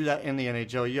obviously do that in the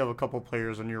NHL. You have a couple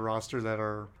players on your roster that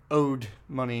are owed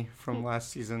money from last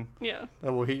season Yeah.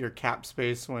 that will hit your cap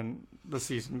space when the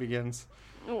season begins.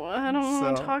 Well, I don't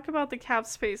want to So- talk about the cap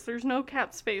space. There's no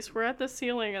cap space. We're at the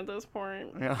ceiling at this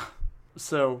point. Yeah.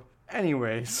 So,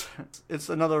 anyways, it's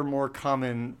another more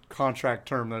common contract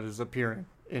term that is appearing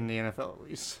in the NFL at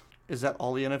least. Is that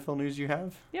all the NFL news you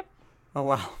have? Yep. Oh,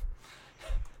 wow.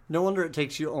 No wonder it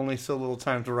takes you only so little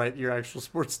time to write your actual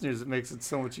sports news. It makes it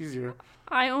so much easier.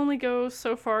 I only go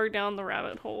so far down the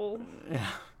rabbit hole. Yeah,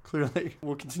 clearly.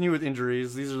 We'll continue with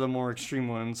injuries. These are the more extreme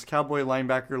ones. Cowboy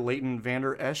linebacker Leighton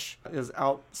Vander Esch is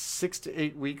out 6 to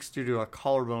 8 weeks due to a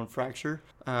collarbone fracture.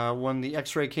 When the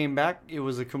x-ray came back, it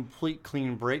was a complete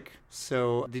clean break.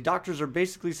 So the doctors are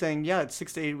basically saying, yeah, it's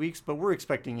 6 to 8 weeks, but we're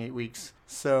expecting 8 weeks.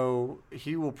 So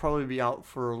he will probably be out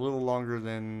for a little longer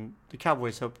than the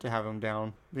Cowboys hope to have him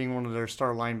down. Being one of their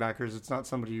star linebackers, it's not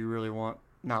somebody you really want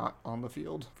not on the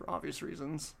field for obvious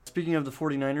reasons. Speaking of the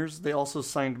 49ers, they also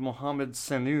signed Mohamed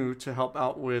Sanu to help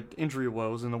out with injury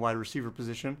woes in the wide receiver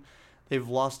position. They've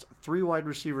lost 3 wide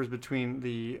receivers between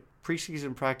the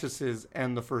preseason practices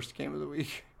and the first game of the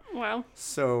week. Wow.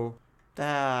 So,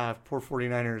 poor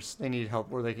 49ers, they need help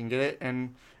where they can get it.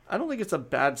 And I don't think it's a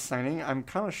bad signing. I'm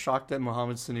kind of shocked that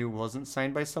Mohamed Sanu wasn't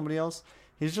signed by somebody else.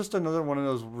 He's just another one of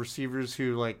those receivers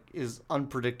who is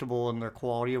unpredictable in their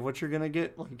quality of what you're going to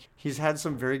get. He's had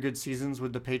some very good seasons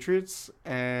with the Patriots,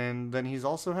 and then he's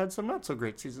also had some not so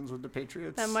great seasons with the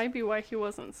Patriots. That might be why he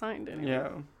wasn't signed anymore. Yeah.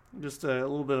 Just a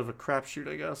little bit of a crapshoot,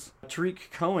 I guess.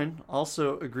 Tariq Cohen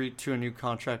also agreed to a new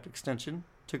contract extension.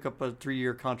 Took up a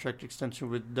 3-year contract extension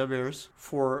with the Bears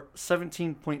for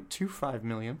 $17.25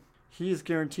 million. He is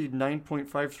guaranteed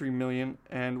 $9.53 million,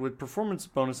 and with performance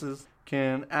bonuses,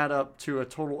 can add up to a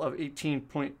total of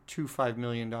 $18.25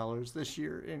 million this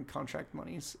year in contract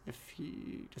monies if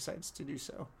he decides to do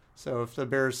so. So if the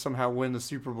Bears somehow win the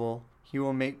Super Bowl, he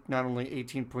will make not only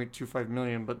 $18.25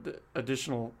 million, but the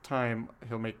additional time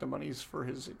he'll make the monies for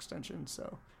his extension.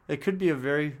 So it could be a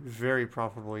very, very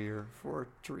profitable year for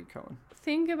Tariq Cohen.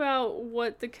 Think about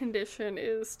what the condition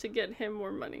is to get him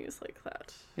more monies like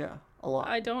that. Yeah, a lot.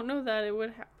 I don't know that it would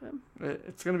happen.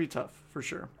 It's going to be tough, for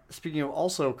sure. Speaking of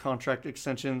also contract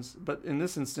extensions, but in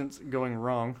this instance going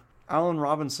wrong, Allen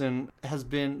Robinson has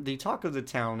been the talk of the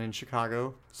town in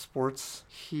Chicago sports.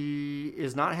 He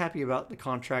is not happy about the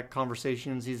contract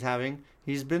conversations he's having.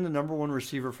 He's been the number 1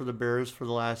 receiver for the Bears for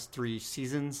the last 3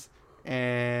 seasons,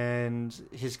 and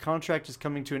his contract is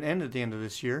coming to an end at the end of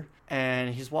this year.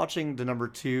 And he's watching the number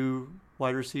 2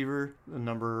 wide receiver, the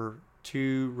number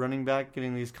 2 running back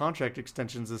getting these contract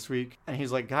extensions this week. And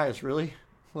he's like, guys, really?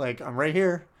 I'm right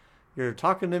here. You're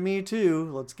talking to me too.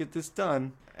 Let's get this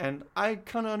done. And I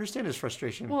kind of understand his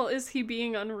frustration. Well, is he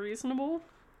being unreasonable?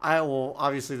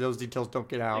 Obviously those details don't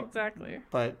get out. Exactly.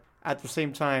 But at the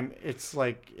same time, it's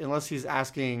unless he's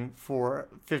asking for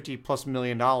 $50+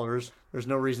 million, there's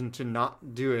no reason to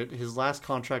not do it. His last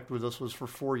contract with us was for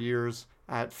 4 years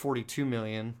at $42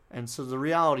 million. And so the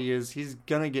reality is he's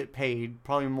going to get paid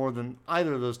probably more than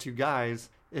either of those 2 guys.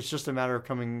 It's just a matter of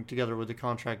coming together with the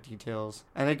contract details.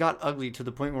 And it got ugly to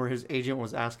the point where his agent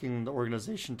was asking the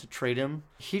organization to trade him.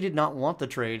 He did not want the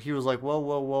trade. He was like,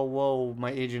 whoa,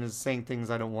 my agent is saying things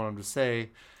I don't want him to say.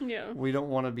 Yeah. We don't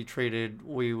want to be traded.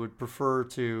 We would prefer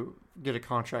to get a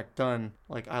contract done.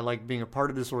 I like being a part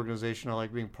of this organization. I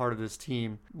like being part of this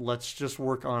team. Let's just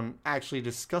work on actually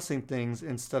discussing things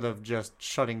instead of just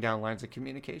shutting down lines of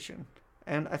communication.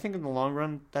 And I think in the long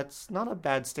run, that's not a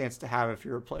bad stance to have if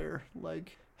you're a player.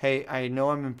 Hey, I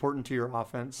know I'm important to your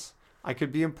offense. I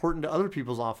could be important to other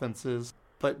people's offenses,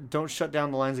 but don't shut down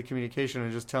the lines of communication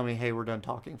and just tell me, hey, we're done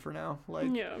talking for now.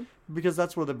 Yeah. Because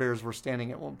that's where the Bears were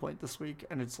standing at one point this week,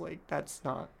 and it's that's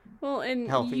not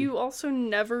healthy. You also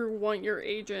never want your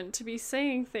agent to be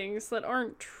saying things that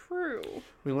aren't true.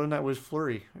 We learned that with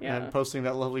Fleury and posting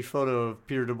that lovely photo of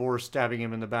Peter DeBoer stabbing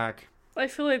him in the back. I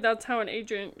feel like that's how an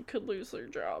agent could lose their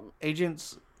job.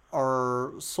 Agents,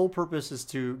 our sole purpose is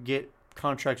to get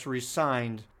contracts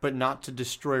re-signed, but not to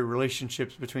destroy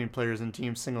relationships between players and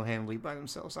teams single-handedly by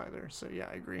themselves either. So yeah,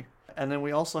 I agree. And then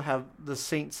we also have the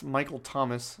Saints' Michael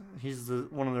Thomas. He's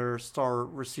one of their star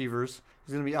receivers.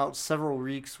 He's going to be out several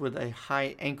weeks with a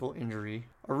high ankle injury.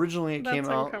 Originally it came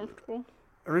out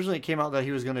that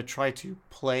he was going to try to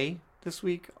play this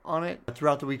week on it.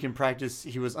 Throughout the week in practice,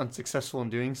 he was unsuccessful in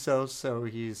doing so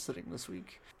he's sitting this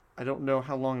week. I don't know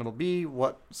how long it'll be,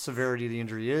 what severity the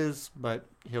injury is, but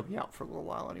he'll be out for a little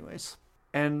while anyways.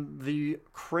 And the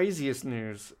craziest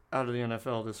news out of the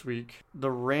NFL this week,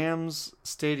 the Rams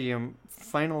Stadium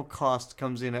final cost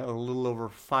comes in at a little over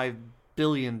 $5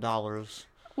 billion.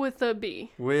 With a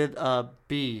B. With a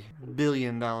B, $1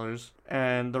 billion.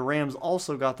 And the Rams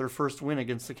also got their first win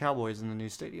against the Cowboys in the new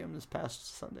stadium this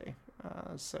past Sunday.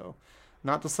 So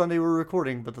not the Sunday we're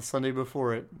recording, but the Sunday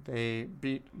before it, they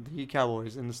beat the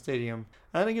Cowboys in the stadium.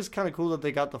 And I think it's kind of cool that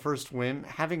they got the first win.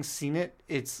 Having seen it,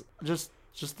 it's just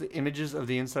the images of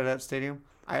the inside of that stadium.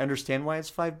 I understand why it's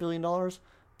 $5 billion,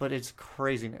 but it's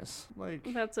craziness.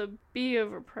 Like, That's a B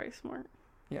of a price mark.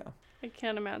 yeah. I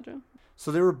can't imagine.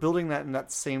 So they were building that in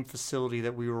that same facility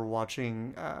that we were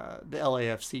watching the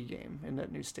LAFC game in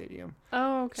that new stadium.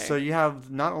 Oh, okay. So you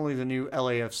have not only the new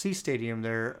LAFC stadium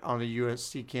there on the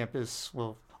USC campus,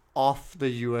 well, off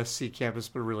the USC campus,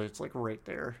 but really it's like right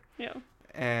there. Yeah.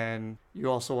 And you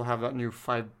also will have that new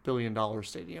 $5 billion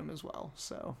stadium as well.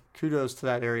 So kudos to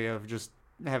that area of just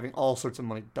having all sorts of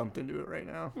money dumped into it right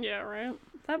now. Yeah, right.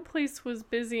 That place was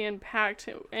busy and packed,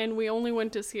 and we only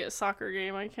went to see a soccer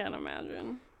game. I can't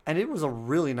imagine. And it was a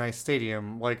really nice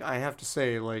stadium. Like, I have to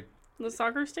say, like... The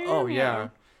soccer stadium? Oh, yeah.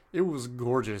 It was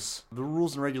gorgeous. The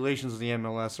rules and regulations of the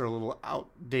MLS are a little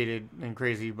outdated and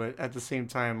crazy, but at the same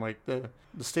time, like, the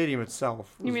stadium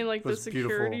itself was, you mean like the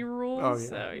security beautiful. rules? Oh, yeah.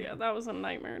 So, yeah, that was a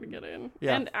nightmare to get in.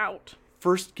 Yeah. And out.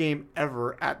 First game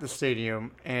ever at the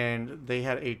stadium, and they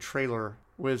had a trailer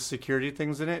with security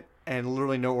things in it, and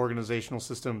literally no organizational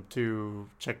system to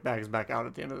check bags back out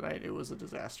at the end of the night. It was a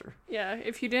disaster. Yeah,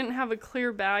 if you didn't have a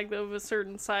clear bag of a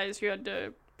certain size, you had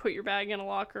to put your bag in a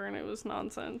locker, and it was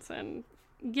nonsense. And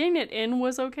getting it in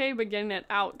was okay, but getting it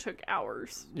out took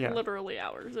hours. Yeah. Literally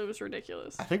hours. It was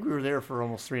ridiculous. I think we were there for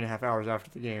almost 3.5 hours after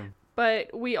the game.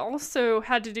 But we also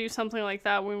had to do something like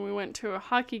that when we went to a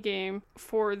hockey game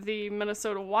for the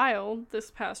Minnesota Wild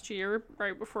this past year,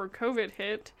 right before COVID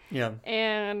hit. Yeah.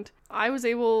 And I was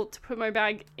able to put my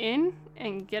bag in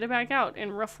and get it back out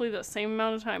in roughly the same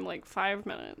amount of time, like 5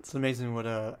 minutes. It's amazing what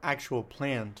a actual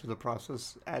plan to the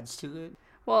process adds to it.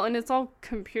 Well, and it's all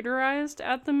computerized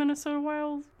at the Minnesota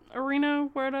Wild arena,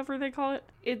 whatever they call it.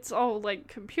 It's all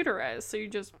like computerized, so you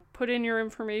just put in your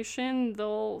information,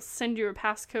 they'll send you a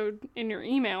passcode in your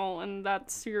email, and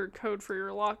that's your code for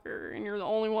your locker, and you're the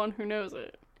only one who knows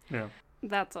it. Yeah.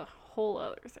 That's a whole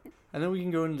other thing. And then we can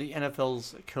go into the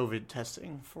NFL's COVID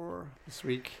testing for this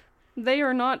week. They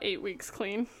are not 8 weeks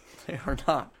clean. They are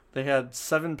not. They had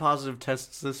 7 positive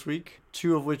tests this week,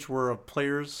 2 of which were of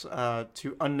players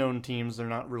to unknown teams. They're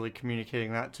not really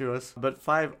communicating that to us. But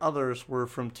 5 others were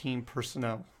from team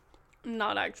personnel.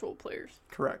 Not actual players.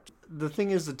 Correct. The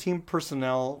thing is, the team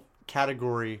personnel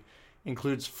category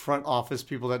includes front office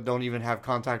people that don't even have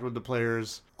contact with the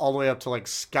players, all the way up to like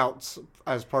scouts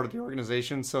as part of the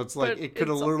organization. So it's like, it could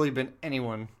have literally been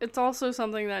anyone. It's also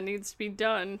something that needs to be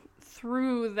done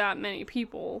through that many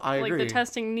people. I agree. Like, the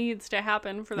testing needs to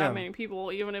happen for that many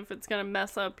people, even if it's going to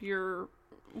mess up your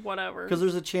whatever. Because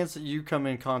there's a chance that you come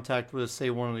in contact with, say,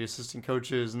 one of the assistant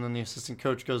coaches, and then the assistant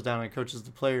coach goes down and coaches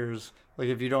the players. Like,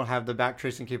 if you don't have the back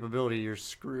tracing capability, you're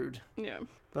screwed. Yeah.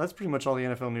 But that's pretty much all the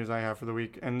NFL news I have for the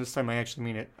week. And this time I actually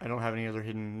mean it. I don't have any other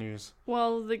hidden news.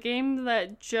 Well, the game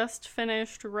that just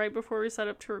finished right before we set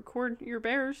up to record, your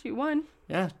Bears, you won.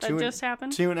 Yeah. That just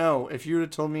happened. 2-0. If you would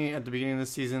have told me at the beginning of the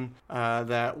season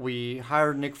that we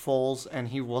hired Nick Foles and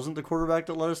he wasn't the quarterback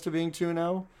that led us to being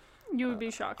 2-0, you would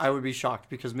be shocked. I would be shocked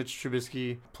because Mitch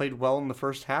Trubisky played well in the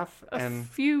first half. A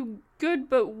few good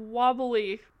but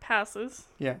wobbly passes.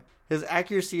 Yeah. His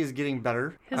accuracy is getting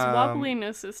better. His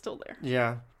wobbliness is still there.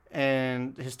 Yeah,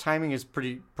 and his timing is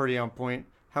pretty on point.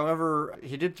 However,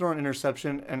 he did throw an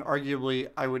interception, and arguably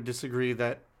I would disagree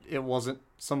that it wasn't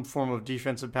some form of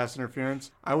defensive pass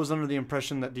interference. I was under the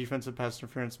impression that defensive pass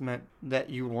interference meant that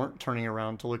you weren't turning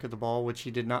around to look at the ball, which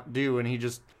he did not do, and he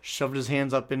just shoved his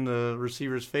hands up in the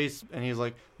receiver's face, and he's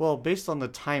like, well, based on the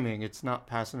timing, it's not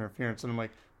pass interference. And I'm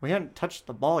like, we hadn't touched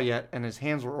the ball yet, and his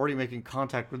hands were already making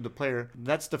contact with the player.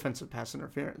 That's defensive pass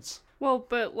interference. Well,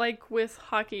 but like with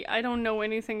hockey, I don't know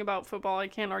anything about football. I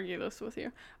can't argue this with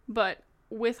you. But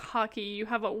with hockey, you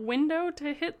have a window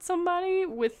to hit somebody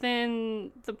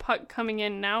within the puck coming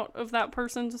in and out of that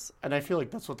person's... And I feel like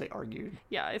that's what they argued.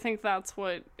 Yeah, I think that's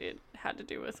what it had to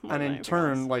do with more And than in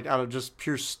turn, like out of just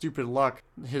pure stupid luck,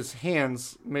 his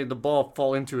hands made the ball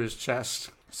fall into his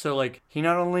chest. So, like, he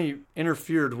not only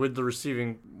interfered with the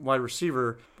receiving wide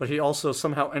receiver, but he also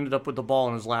somehow ended up with the ball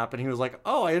in his lap, and he was like,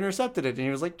 oh, I intercepted it. And he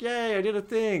was like, yay, I did a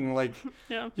thing. Like,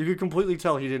 yeah. You could completely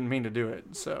tell he didn't mean to do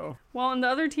it, so. Well, and the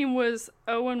other team was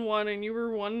 0-1, and you were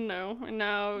 1-0, and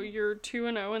now you're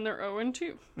 2-0, and they're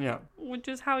 0-2. Yeah. Which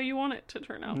is how you want it to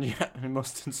turn out. Yeah, in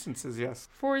most instances, yes.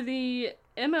 For the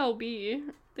MLB,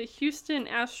 the Houston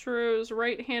Astros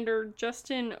right-hander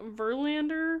Justin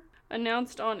Verlander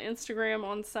announced on Instagram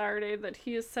on Saturday that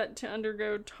he is set to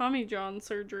undergo Tommy John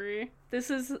surgery. This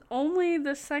is only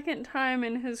the second time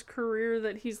in his career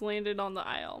that he's landed on the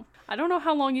IL. I don't know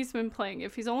how long he's been playing.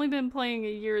 If he's only been playing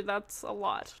a year, that's a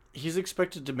lot. He's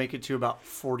expected to make it to about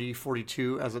 40,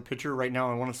 42 as a pitcher. Right now,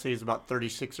 I want to say he's about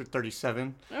 36 or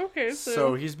 37. Okay,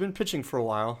 So he's been pitching for a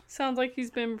while. Sounds like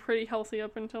he's been pretty healthy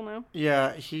up until now.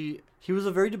 Yeah, he was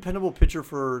a very dependable pitcher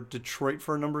for Detroit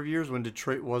for a number of years when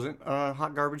Detroit wasn't a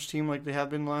hot garbage team like they have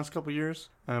been the last couple of years.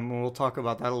 And we'll talk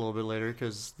about that a little bit later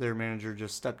because their manager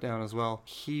just stepped down as well.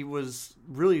 He was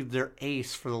really their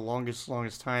ace for the longest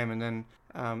time, and then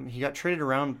he got traded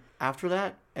around after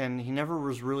that, and he never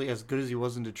was really as good as he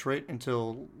was in Detroit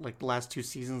until like the last 2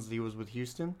 seasons that he was with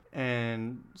Houston.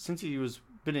 And since he was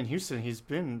been in Houston, he's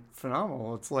been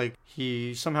phenomenal. It's like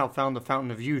he somehow found the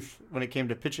fountain of youth when it came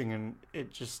to pitching, and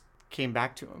it just came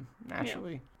back to him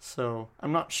naturally. Yeah. So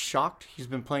I'm not shocked. He's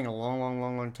been playing a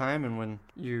long time, and when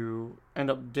you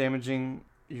end up damaging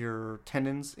your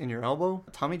tendons in your elbow,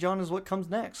 Tommy John is what comes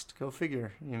next. Go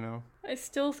figure, you know. I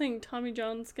still think Tommy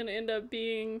John's going to end up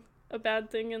being a bad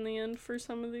thing in the end for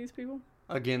some of these people.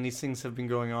 Again, these things have been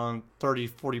going on 30,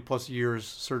 40 plus years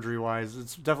surgery-wise.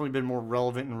 It's definitely been more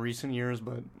relevant in recent years,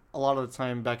 but a lot of the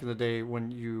time back in the day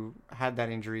when you had that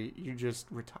injury, you just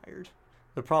retired.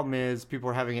 The problem is people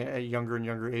are having it at younger and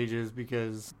younger ages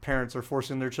because parents are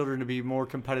forcing their children to be more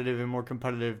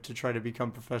competitive to try to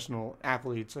become professional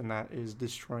athletes, and that is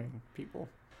destroying people.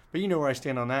 But you know where I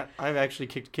stand on that. I've actually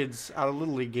kicked kids out of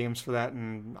Little League games for that,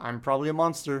 and I'm probably a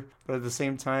monster. But at the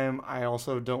same time, I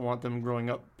also don't want them growing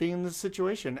up being in this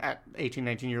situation at 18,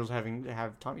 19 years old having to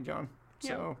have Tommy John.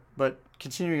 So, but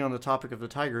continuing on the topic of the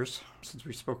Tigers, since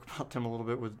we spoke about them a little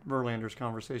bit with Verlander's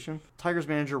conversation, Tigers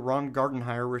manager Ron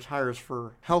Gardenhire retires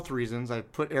for health reasons. I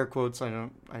put air quotes. I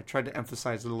tried to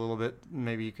emphasize it a little bit.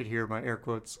 Maybe you could hear my air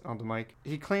quotes on the mic.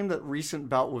 He claimed that recent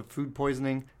bout with food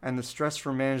poisoning and the stress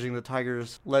from managing the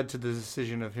Tigers led to the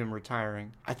decision of him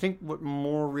retiring. I think what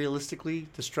more realistically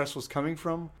the stress was coming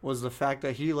from was the fact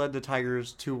that he led the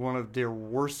Tigers to one of their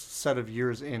worst set of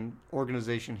years in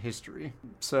organization history.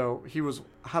 So he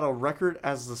had a record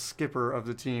as the skipper of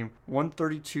the team,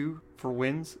 132 for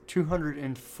wins,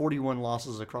 241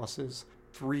 losses across his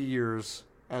 3 years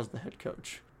as the head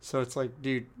coach. So it's like,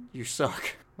 dude, you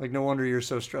suck. Like, no wonder you're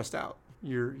so stressed out.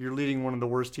 You're leading one of the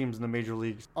worst teams in the major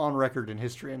leagues on record in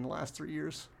history in the last 3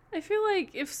 years. I feel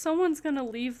like if someone's going to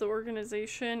leave the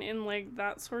organization in like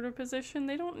that sort of position,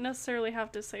 they don't necessarily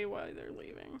have to say why they're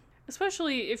leaving.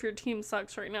 Especially if your team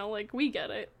sucks right now. Like, we get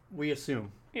it. We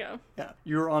assume. Yeah.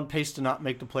 You're on pace to not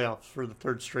make the playoffs for the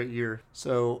 3rd straight year.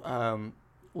 So,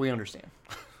 we understand.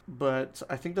 But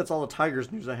I think that's all the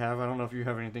Tigers news I have. I don't know if you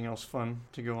have anything else fun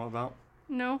to go on about.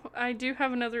 No, I do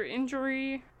have another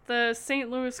injury. The St.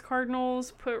 Louis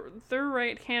Cardinals put their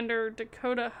right-hander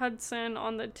Dakota Hudson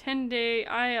on the 10-day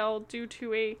IL due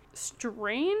to a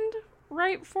strained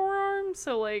right forearm.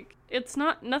 So, like,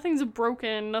 nothing's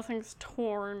broken, nothing's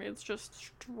torn, it's just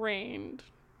strained.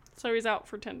 So he's out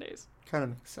for 10 days. Kind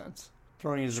of makes sense.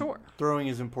 Throwing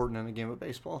is important in the game of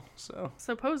baseball, so.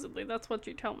 Supposedly, that's what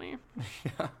you tell me.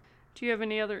 Yeah. Do you have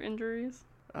any other injuries?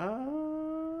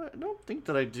 I don't think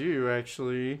that I do,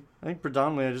 actually. I think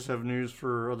predominantly I just have news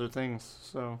for other things,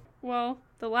 so. Well,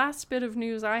 the last bit of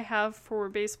news I have for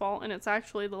baseball, and it's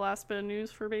actually the last bit of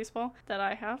news for baseball that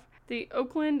I have, the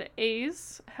Oakland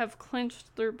A's have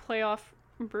clinched their playoff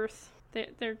berth.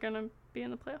 They're going to be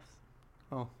in the playoffs.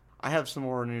 Oh. I have some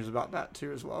more news about that,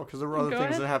 too, as well, because there were other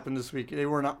things that happened this week. They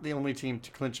were not the only team to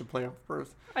clinch a playoff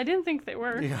berth. I didn't think they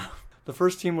were. Yeah. The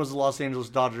first team was the Los Angeles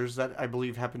Dodgers. That, I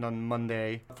believe, happened on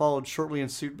Monday. Followed shortly in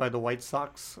suit by the White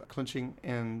Sox, clinching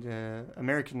in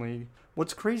American League.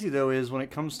 What's crazy, though, is when it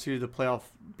comes to the playoff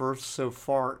berths so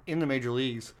far in the major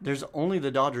leagues, there's only the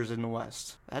Dodgers in the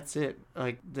West. That's it.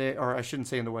 Or I shouldn't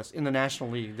say in the West. In the National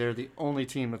League, they're the only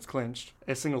team that's clinched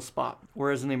a single spot.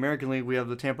 Whereas in the American League, we have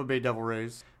the Tampa Bay Devil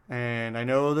Rays. And I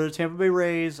know the Tampa Bay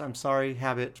Rays, I'm sorry,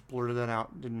 Habit blurted that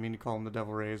out. Didn't mean to call them the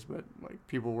Devil Rays, but like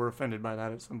people were offended by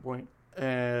that at some point.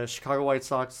 Chicago White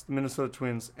Sox, the Minnesota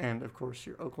Twins, and of course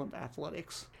your Oakland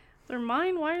Athletics. They're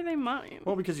mine? Why are they mine?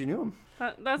 Well, because you knew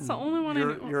them. That's the only one I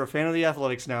knew. You're a fan of the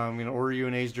Athletics now. I'm going to order you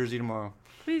an A's jersey tomorrow.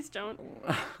 Please don't.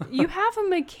 You have a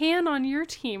McCann on your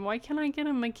team. Why can't I get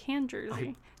a McCann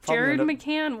jersey? Jared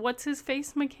McCann, what's his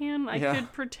face McCann? I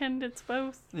could pretend it's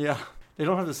both. Yeah. They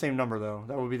don't have the same number, though.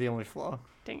 That would be the only flaw.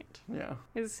 Dang it. Yeah.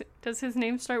 Does his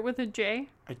name start with a J?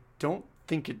 I don't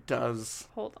think it does.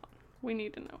 Hold on. We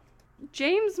need to know.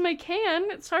 James McCann.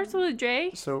 It starts with a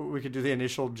J. So we could do the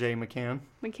initial J McCann.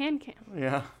 McCann can.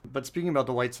 Yeah. But speaking about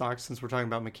the White Sox, since we're talking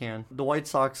about McCann, the White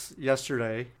Sox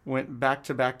yesterday went back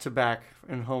to back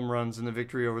in home runs in the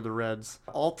victory over the Reds.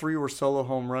 All 3 were solo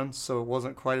home runs, so it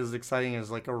wasn't quite as exciting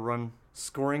as like a run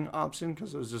scoring option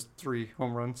because it was just 3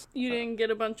 home runs. You didn't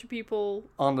get a bunch of people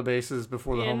on the bases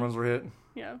before the in. home runs were hit.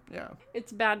 Yeah. Yeah.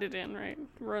 It's batted in, right?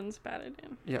 Runs batted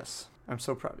in. Yes. I'm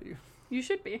so proud of you. You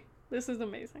should be. This is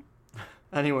amazing.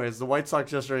 Anyways, the White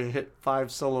Sox yesterday hit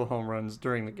 5 solo home runs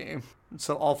during the game.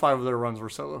 So all 5 of their runs were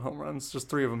solo home runs. Just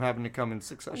 3 of them happened to come in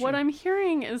succession. What I'm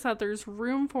hearing is that there's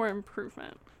room for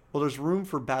improvement. Well, there's room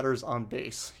for batters on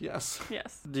base, yes.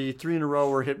 Yes. The 3 in a row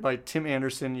were hit by Tim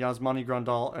Anderson, Yasmani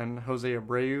Grandal, and Jose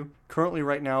Abreu. Currently,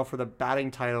 right now, for the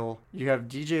batting title, you have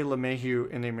DJ LeMahieu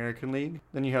in the American League.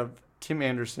 Then you have Tim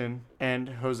Anderson and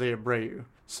Jose Abreu.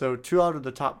 So 2 out of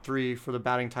the top 3 for the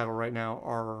batting title right now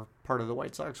are part of the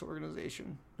White Sox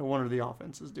organization. No wonder the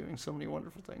offense is doing so many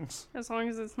wonderful things. As long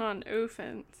as it's not an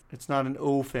offense. It's not an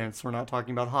offense. We're not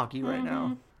talking about hockey right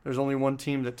now. There's only one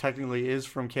team that technically is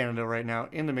from Canada right now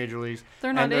in the major leagues.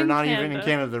 They're not even in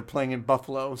Canada. They're playing in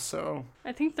Buffalo, so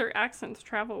I think their accents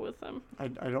travel with them. I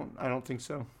don't think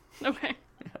so. Okay.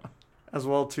 Yeah. As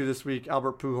well, too, this week,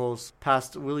 Albert Pujols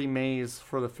passed Willie Mays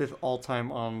for the 5th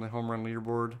all-time on the home run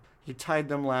leaderboard. He tied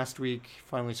them last week,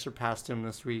 finally surpassed him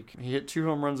this week. He hit 2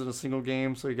 home runs in a single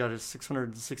game, so he got his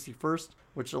 661st,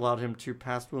 which allowed him to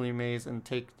pass Willie Mays and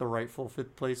take the rightful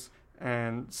 5th place,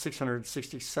 and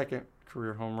 662nd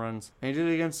career home runs. And he did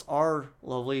it against our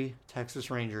lovely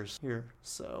Texas Rangers here.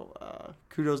 So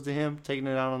kudos to him, taking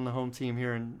it out on the home team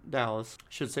here in Dallas. I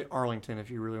should say Arlington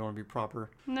if you really want to be proper.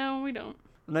 No, we don't.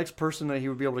 The next person that he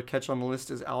would be able to catch on the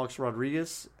list is Alex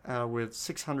Rodriguez with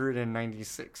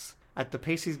 696. At the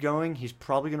pace he's going, he's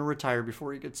probably going to retire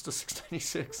before he gets to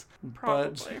 696.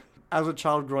 Probably. But as a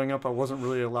child growing up, I wasn't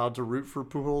really allowed to root for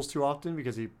Pujols too often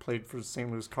because he played for the St.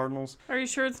 Louis Cardinals. Are you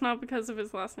sure it's not because of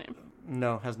his last name?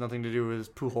 No, has nothing to do with his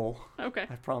Pujol. Okay.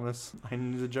 I promise. I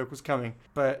knew the joke was coming.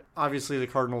 But obviously the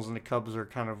Cardinals and the Cubs are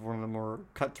kind of one of the more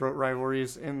cutthroat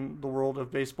rivalries in the world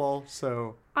of baseball,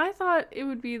 so I thought it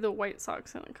would be the White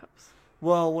Sox and the Cubs.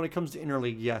 Well, when it comes to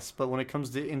interleague, yes. But when it comes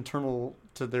to internal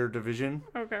to their division,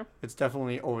 okay, it's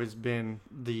definitely always been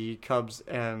the Cubs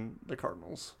and the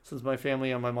Cardinals. Since my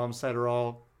family on my mom's side are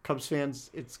all Cubs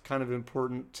fans, it's kind of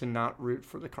important to not root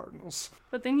for the Cardinals.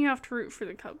 But then you have to root for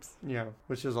the Cubs. Yeah,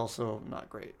 which is also not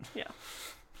great. Yeah.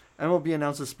 MLB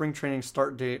announced a spring training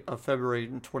start date of February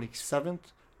 27th.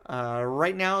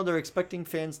 Right now, they're expecting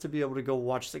fans to be able to go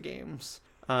watch the games.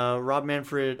 Rob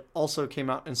Manfred also came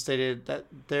out and stated that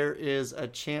there is a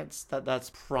chance that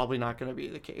that's probably not going to be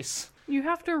the case. You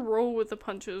have to roll with the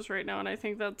punches right now, and I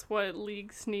think that's what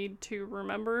leagues need to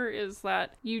remember is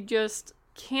that you just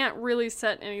can't really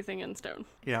set anything in stone.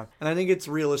 Yeah, and I think it's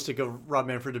realistic of Rob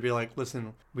Manfred to be like,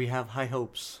 listen, we have high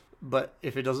hopes, but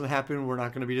if it doesn't happen, we're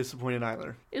not going to be disappointed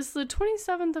either. Is the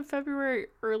 27th of February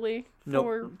early?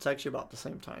 Nope, it's actually about the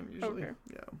same time usually. Okay.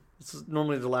 Yeah, this is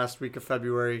normally the last week of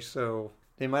February, so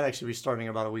they might actually be starting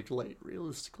about a week late,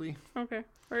 realistically. Okay,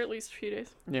 or at least a few days.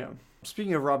 Yeah.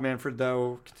 Speaking of Rob Manfred,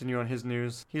 though, continue on his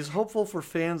news. He's hopeful for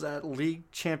fans at League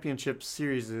Championship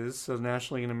Series, so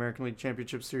National League and American League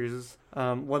Championship Series,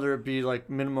 whether it be like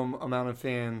minimum amount of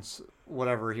fans,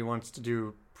 whatever he wants to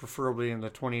do, preferably in the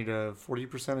 20 to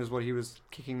 40% is what he was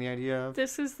kicking the idea of.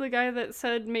 This is the guy that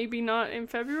said maybe not in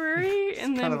February,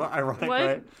 and then kind of ironic, what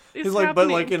right? is He's like, happening?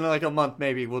 but like in like a month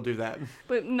maybe we'll do that.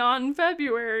 But not in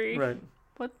February. Right.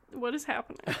 What is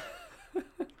happening?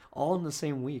 All in the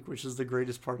same week, which is the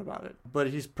greatest part about it. But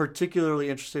he's particularly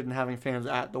interested in having fans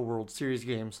at the World Series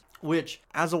games, which,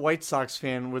 as a White Sox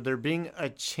fan, with there being a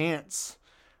chance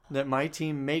that my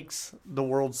team makes the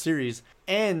World Series,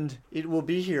 and it will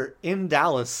be here in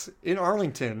Dallas, in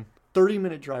Arlington,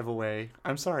 30-minute drive away.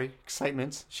 I'm sorry,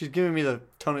 excitement. She's giving me the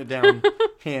tone it down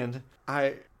hand.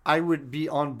 I would be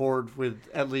on board with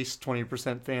at least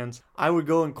 20% fans. I would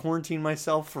go and quarantine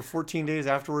myself for 14 days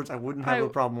afterwards. I wouldn't have a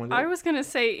problem with it. I was going to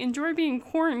say, enjoy being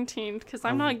quarantined, because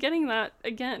I'm not getting that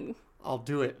again. I'll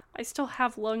do it. I still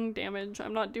have lung damage.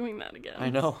 I'm not doing that again.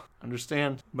 I know.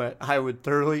 Understand. But I would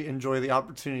thoroughly enjoy the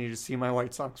opportunity to see my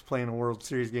White Sox play in a World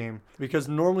Series game. Because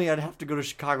normally I'd have to go to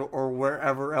Chicago or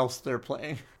wherever else they're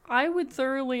playing. I would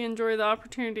thoroughly enjoy the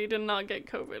opportunity to not get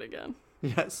COVID again.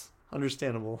 Yes.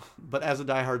 Understandable. But as a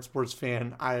diehard sports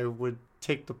fan, I would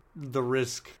take the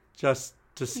risk just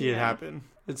to see it happen.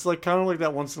 It's like kind of like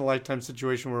that once in a lifetime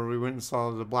situation where we went and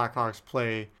saw the Blackhawks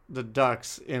play the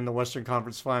Ducks in the Western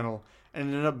Conference Final, and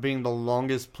it ended up being the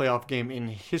longest playoff game in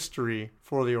history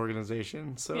for the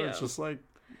organization. So it's just like,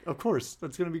 of course,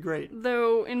 that's going to be great.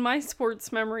 Though in my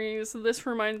sports memories, this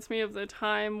reminds me of the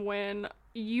time when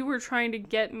you were trying to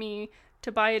get me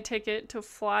to buy a ticket to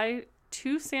fly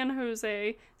to San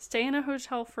Jose, stay in a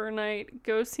hotel for a night,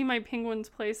 go see my Penguins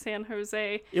play San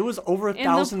Jose. It was over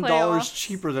 $1,000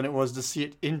 cheaper than it was to see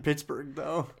it in Pittsburgh,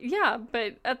 though. Yeah,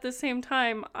 but at the same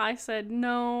time, I said,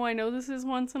 no, I know this is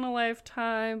once in a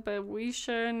lifetime, but we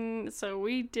shouldn't, so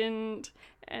we didn't.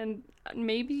 And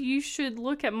maybe you should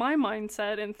look at my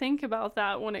mindset and think about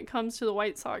that when it comes to the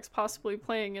White Sox possibly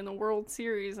playing in the World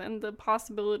Series and the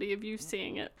possibility of you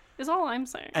seeing it, is all I'm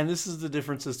saying. And this is the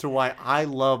difference as to why I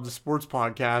love the sports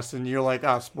podcast and you're like,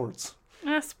 sports.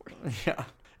 Sports. Yeah.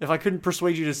 If I couldn't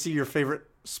persuade you to see your favorite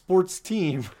sports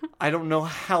team, I don't know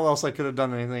how else I could have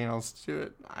done anything else to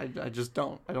it. I just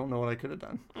don't. I don't know what I could have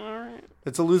done. All right.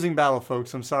 It's a losing battle,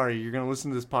 folks. I'm sorry. You're going to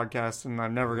listen to this podcast and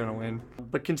I'm never going to win.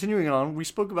 But continuing on, we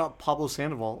spoke about Pablo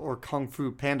Sandoval, or Kung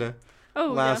Fu Panda,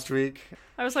 last week.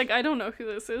 I was like, I don't know who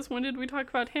this is. When did we talk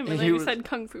about him? And then you said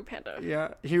Kung Fu Panda.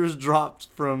 Yeah, he was dropped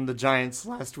from the Giants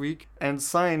last week and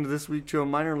signed this week to a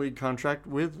minor league contract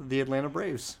with the Atlanta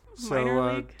Braves.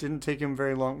 So didn't take him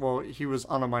very long. Well, he was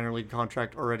on a minor league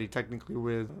contract already, technically,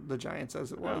 with the Giants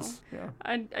as it was. Oh. Yeah.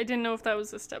 I didn't know if that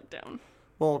was a step down.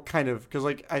 Well, kind of, because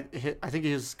I think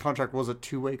his contract was a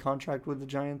two-way contract with the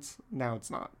Giants. Now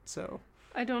it's not. So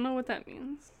I don't know what that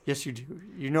means. Yes, you do.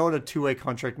 You know what a two-way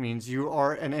contract means. You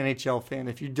are an NHL fan.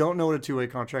 If you don't know what a two-way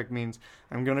contract means,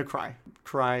 I'm gonna cry,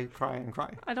 and cry.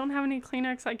 I don't have any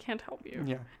Kleenex. I can't help you.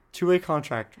 Yeah. Two-way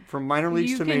contract from minor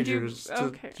leagues to majors.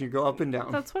 You go up and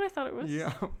down. That's what I thought it was.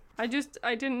 Yeah. I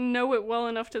didn't know it well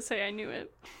enough to say I knew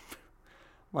it.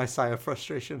 My sigh of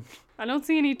frustration. I don't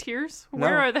see any tears.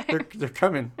 Where are they? They're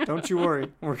coming. Don't you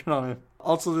worry. Working on it.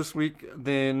 Also this week,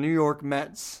 the New York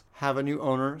Mets have a new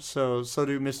owner. So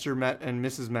do Mr. Met and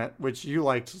Mrs. Met, which you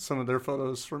liked some of their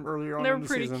photos from earlier on in the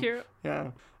season. They were pretty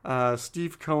cute. Yeah.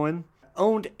 Steve Cohen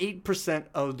owned 8%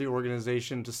 of the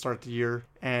organization to start the year,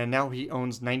 and now he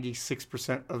owns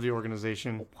 96% of the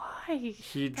organization. Why?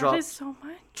 He dropped that is so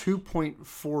much.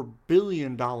 $2.4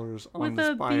 billion on this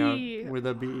buyout. With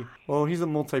a B. Well, he's a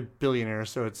multi-billionaire,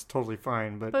 so it's totally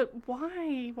fine. But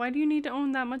why? Why do you need to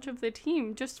own that much of the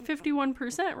team? Just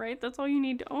 51%, right? That's all you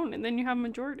need to own, and then you have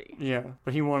majority. Yeah,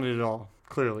 but he wanted it all,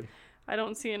 clearly. I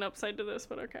don't see an upside to this,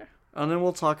 but okay. And then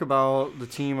we'll talk about the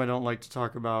team I don't like to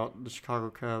talk about, the Chicago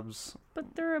Cubs.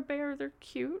 But they're a bear. They're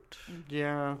cute.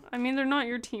 Yeah. I mean, they're not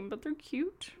your team, but they're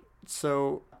cute.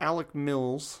 So Alec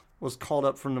Mills was called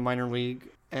up from the minor league,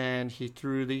 and he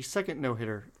threw the second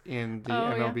no-hitter in the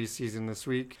MLB season this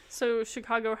week. So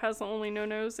Chicago has the only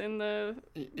no-nos in the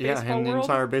the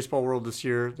entire baseball world this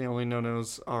year. The only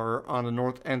no-nos are on the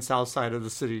north and south side of the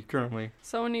city currently.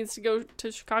 Someone needs to go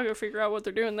to Chicago, figure out what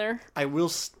they're doing there. I will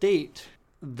state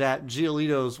that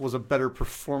Giolito's was a better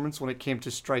performance when it came to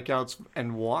strikeouts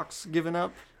and walks given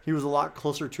up. He was a lot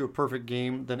closer to a perfect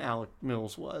game than Alec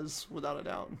Mills was, without a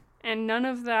doubt. And none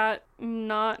of that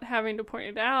not having to point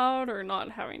it out or not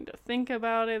having to think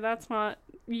about it, that's not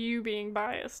you being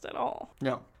biased at all.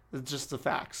 No, it's just the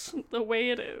facts. The way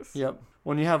it is. Yep.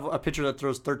 When you have a pitcher that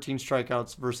throws 13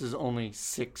 strikeouts versus only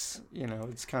 6,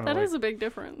 it's kind of that is a big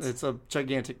difference. It's a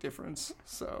gigantic difference.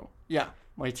 So, yeah.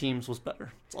 My team's was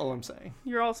better. That's all I'm saying.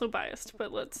 You're also biased,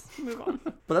 but let's move on.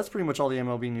 But that's pretty much all the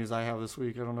MLB news I have this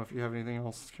week. I don't know if you have anything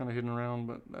else kind of hidden around,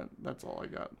 but that's all I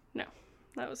got. No,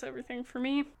 that was everything for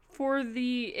me. For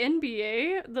the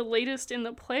NBA, the latest in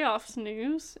the playoffs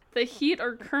news, the Heat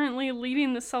are currently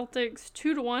leading the Celtics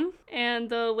 2-1, and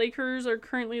the Lakers are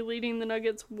currently leading the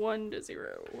Nuggets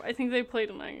 1-0. I think they play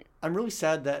tonight. I'm really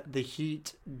sad that the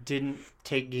Heat didn't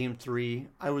take Game 3.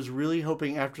 I was really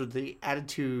hoping after the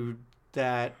attitude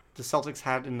that the Celtics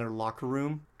had in their locker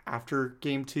room after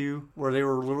Game 2, where they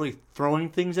were literally throwing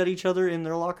things at each other in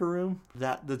their locker room,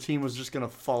 that the team was just going to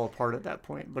fall apart at that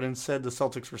point. But instead, the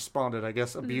Celtics responded. I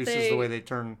guess abuse is the way they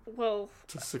turn to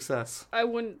success. I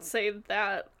wouldn't say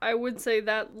that. I would say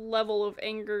that level of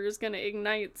anger is going to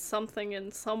ignite something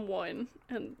in someone,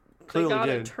 and they got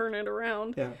to turn it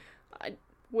around. Yeah. I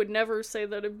would never say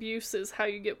that abuse is how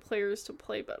you get players to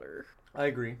play better. I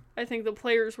agree. I think the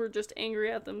players were just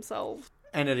angry at themselves.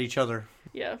 And at each other.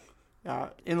 Yeah.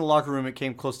 In the locker room, it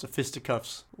came close to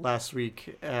fisticuffs last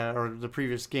week, or the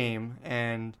previous game,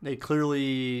 and they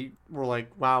clearly were like,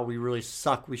 wow, we really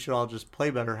suck. We should all just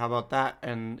play better. How about that?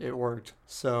 And it worked.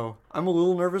 So I'm a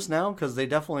little nervous now because they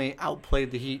definitely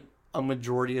outplayed the Heat a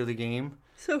majority of the game.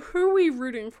 So who are we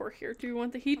rooting for here? Do you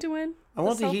want the Heat to win? I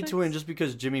want the Heat to win just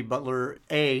because Jimmy Butler,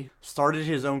 started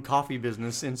his own coffee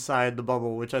business inside the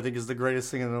bubble, which I think is the greatest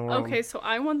thing in the world. Okay, so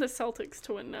I want the Celtics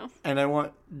to win now. And I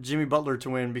want Jimmy Butler to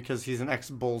win because he's an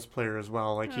ex-Bulls player as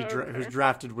well. Like, he was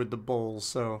drafted with the Bulls,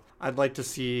 so I'd like to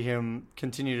see him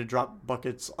continue to drop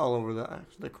buckets all over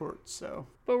the court, so.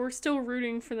 But we're still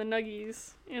rooting for the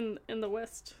Nuggies in the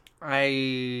West.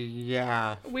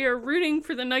 Yeah. We are rooting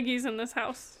for the Nuggies in this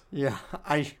house. Yeah,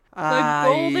 The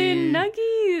Golden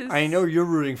Nuggies. I know you're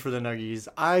rooting for the Nuggies.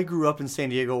 I grew up in San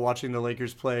Diego watching the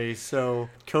Lakers play, so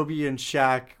Kobe and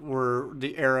Shaq were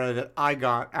the era that I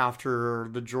got after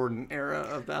the Jordan era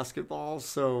of basketball.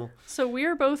 So we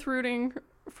are both rooting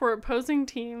for opposing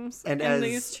teams And in as-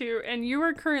 these two, and you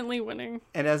are currently winning.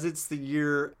 and as it's the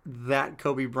year that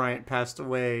Kobe Bryant passed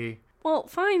away, Well,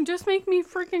 fine, just make me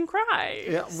freaking cry.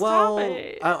 yeah, Stop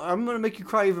it. I'm going to make you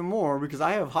cry even more because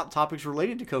I have hot topics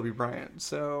related to Kobe Bryant.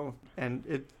 So,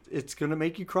 and it's going to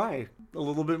make you cry a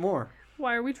little bit more.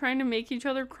 Why are we trying to make each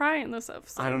other cry in this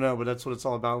episode? I don't know, but that's what it's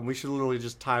all about. We should literally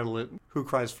just title it "Who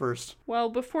Cries First." Well,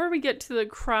 before we get to the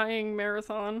crying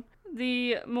marathon,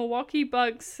 the Milwaukee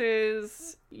Bucks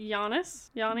is Giannis.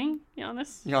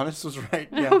 Giannis was right.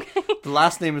 Yeah. Okay. The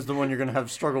last name is the one you're going to have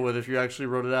struggle with if you actually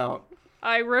wrote it out.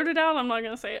 I wrote it out. I'm not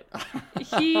going to say it.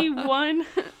 He won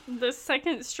the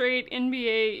second straight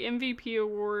NBA MVP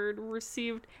award,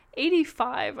 received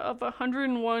 85 of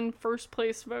 101 first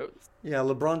place votes. Yeah,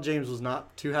 LeBron James was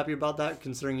not too happy about that,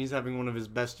 considering he's having one of his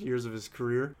best years of his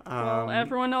career. Well,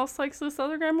 everyone else likes this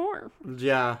other guy more.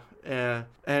 Yeah,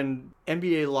 and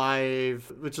NBA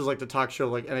Live, which is like the talk show,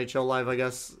 like NHL Live, I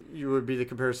guess you would be the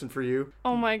comparison for you.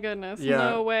 Oh my goodness. Yeah.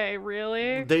 No way.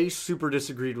 Really? They super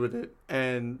disagreed with it,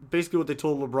 and basically what they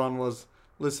told LeBron was,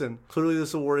 listen, clearly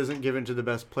this award isn't given to the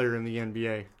best player in the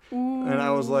NBA. Ooh. And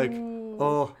I was like,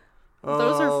 oh,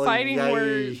 Those are fighting yay.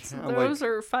 words. I'm Those like,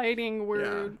 are fighting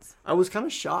words. I was kind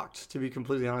of shocked, to be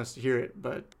completely honest, to hear it.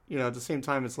 But, you know, at the same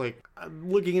time, it's like, I'm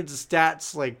looking into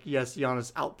stats, like, yes,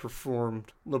 Giannis outperformed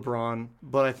LeBron.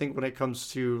 But I think when it comes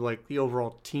to, like, the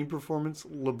overall team performance,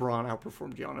 LeBron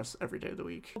outperformed Giannis every day of the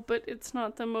week. But it's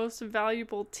not the most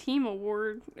valuable team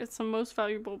award. It's the most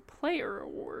valuable player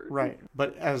award. Right.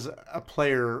 But as a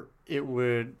player, it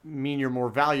would mean you're more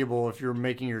valuable if you're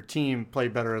making your team play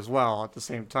better as well at the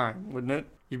same time, wouldn't it?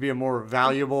 You'd be a more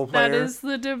valuable player. That is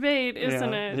the debate,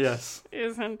 isn't it? Yes.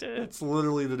 Isn't it? It's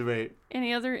literally the debate.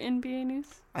 Any other NBA news?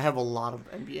 I have a lot of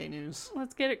NBA news.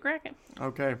 Let's get it cracking.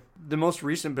 Okay. The most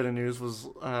recent bit of news was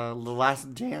The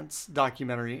Last Dance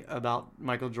documentary about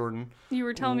Michael Jordan. You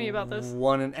were telling me about this.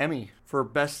 Won an Emmy for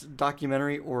Best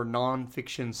Documentary or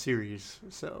Non-Fiction Series.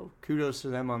 So kudos to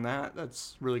them on that.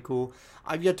 That's really cool.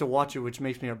 I've yet to watch it, which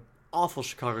makes me an awful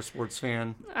Chicago sports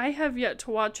fan. I have yet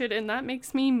to watch it, and that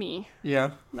makes me me.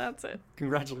 Yeah. That's it.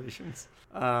 Congratulations.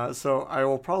 So I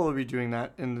will probably be doing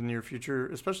that in the near future,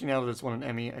 especially now that it's won an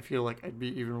Emmy. I feel like I'd be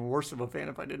even worse of a fan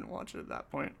if I didn't watch it at that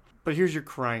point. But here's your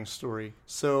crying story.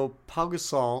 So Pau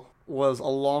Gasol was a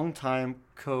longtime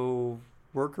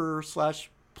co-worker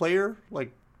 / player,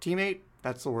 like teammate.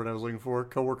 That's the word I was looking for.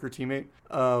 Co-worker, teammate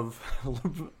of,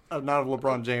 not of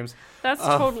LeBron James. That's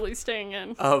totally staying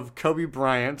in. Of Kobe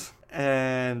Bryant.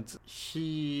 And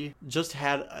he just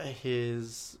had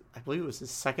his, I believe it was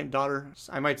his second daughter.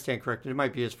 I might stand corrected. It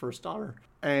might be his first daughter.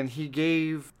 And he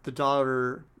gave the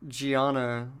daughter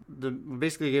Gianna,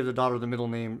 basically gave the daughter the middle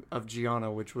name of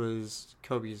Gianna, which was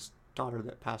Kobe's daughter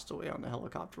that passed away on the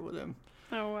helicopter with him.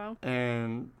 Oh, wow.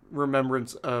 And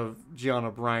remembrance of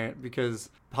Gianna Bryant, because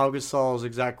Pau Gasol's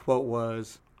exact quote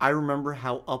was, I remember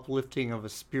how uplifting of a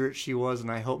spirit she was,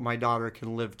 and I hope my daughter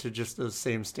can live to just those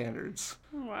same standards.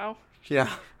 Wow.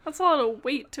 Yeah. That's a lot of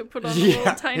weight to put on a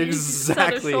little tiny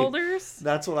set of shoulders.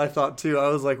 That's what I thought too. I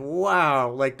was like,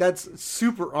 wow, like that's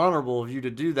super honorable of you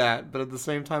to do that. But at the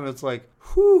same time, it's like,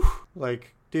 whew,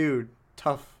 like, dude,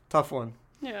 tough one.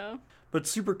 Yeah. But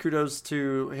super kudos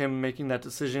to him making that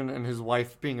decision and his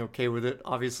wife being okay with it.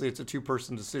 Obviously, it's a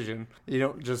two-person decision. You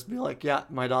don't just be like, yeah,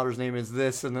 my daughter's name is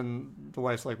this, and then the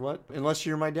wife's like, what? Unless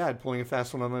you're my dad pulling a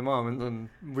fast one on my mom, and then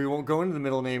we won't go into the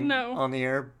middle name on the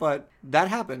air. But that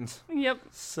happened. Yep.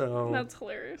 So that's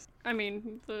hilarious. I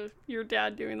mean, your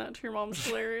dad doing that to your mom's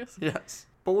hilarious. Yes.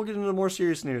 But we'll get into more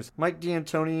serious news. Mike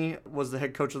D'Antoni was the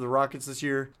head coach of the Rockets this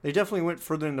year. They definitely went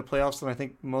further in the playoffs than I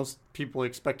think most people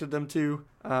expected them to.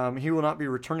 He will not be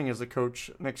returning as a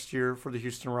coach next year for the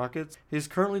Houston Rockets. He's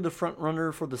currently the front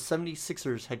runner for the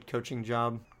 76ers head coaching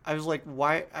job. I was like,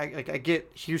 why? I get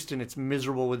Houston, it's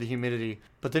miserable with the humidity,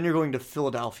 but then you're going to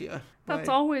Philadelphia. That's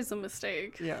always a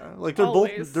mistake. Yeah, like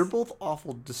Always. they're both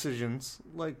awful decisions.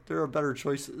 Like there are better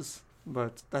choices.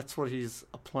 But that's what he's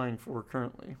applying for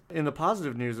currently. In the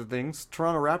positive news of things,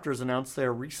 Toronto Raptors announced they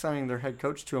are re-signing their head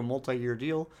coach to a multi-year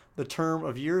deal. The term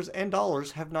of years and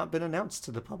dollars have not been announced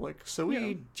to the public. So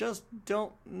we just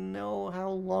don't know how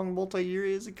long multi-year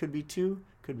is. It could be 2,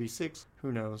 could be 6,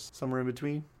 who knows, somewhere in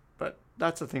between. But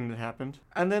that's a thing that happened.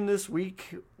 And then this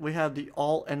week, we had the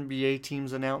all NBA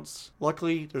teams announced.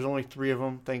 Luckily, there's only 3 of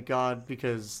them, thank God,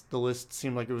 because the list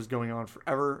seemed like it was going on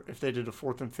forever. If they did a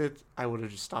 4th and 5th, I would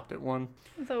have just stopped at 1.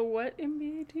 The what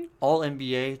NBA team? All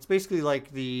NBA. It's basically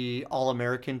like the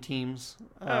All-American teams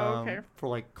Okay. for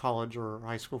like college or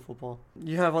high school football.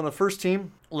 You have on the first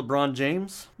team, LeBron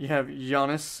James. You have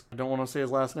Giannis, I don't want to say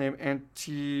his last name,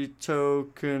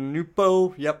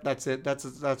 Antetokounmpo. Yep, that's it.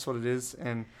 That's what it is.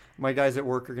 And my guys at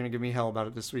work are going to give me hell about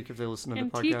it this week if they listen to the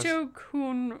podcast.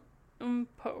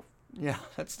 Antetokounmpo. Yeah,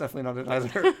 that's definitely not it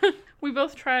either. We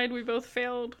both tried. We both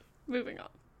failed. Moving on.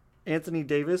 Anthony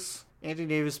Davis. Anthony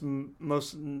Davis,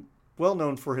 most well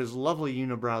known for his lovely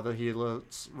unibrow that he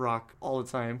lets rock all the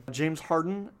time. James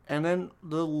Harden, and then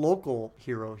the local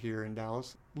hero here in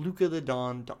Dallas, Luka the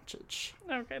Don Doncic.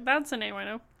 Okay, that's a name I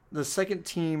know. The second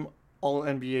team,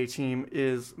 All-NBA team,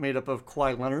 is made up of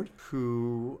Kawhi Leonard,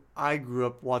 who I grew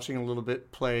up watching a little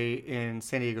bit play in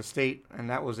San Diego State, and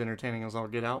that was entertaining as all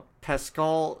get out.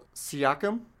 Pascal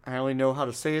Siakam. I only know how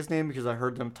to say his name because I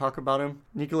heard them talk about him.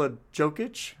 Nikola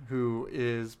Jokic, who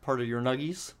is part of your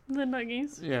Nuggies. The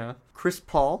Nuggies. Yeah. Chris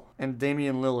Paul and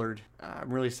Damian Lillard.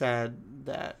 I'm really sad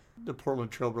that the Portland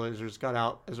Trailblazers got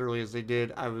out as early as they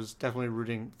did. I was definitely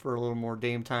rooting for a little more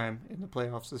Dame time in the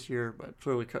playoffs this year, but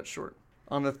clearly cut short.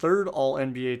 On the third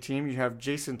All-NBA team, you have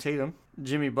Jason Tatum,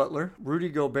 Jimmy Butler, Rudy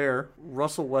Gobert,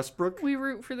 Russell Westbrook. We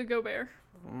root for the Gobert.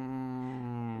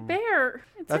 Bear.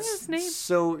 It's in his name.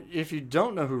 So if you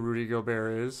don't know who Rudy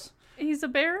Gobert is, He's a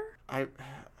bear? I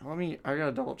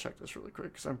gotta double check this really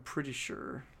quick because I'm pretty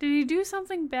sure. Did he do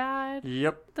something bad?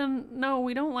 Yep. Then no,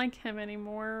 we don't like him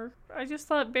anymore. I just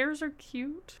thought bears are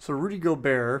cute. So Rudy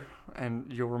Gobert,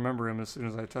 and you'll remember him as soon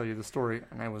as I tell you the story,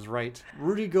 and I was right.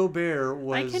 Rudy Gobert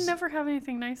was... I can never have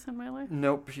anything nice in my life.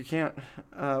 Nope, you can't.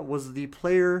 Was the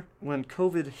player when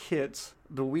COVID hit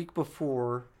the week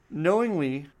before,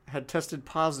 knowingly had tested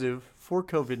positive for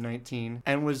COVID-19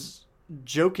 and was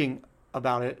joking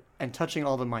about it and touching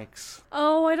all the mics.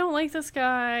 Oh, I don't like this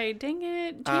guy. Dang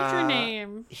it. Change your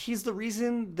name. He's the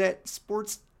reason that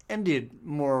sports ended,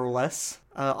 more or less.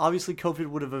 Obviously, COVID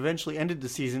would have eventually ended the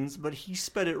seasons, but he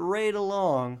sped it right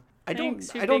along. I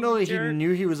don't know that he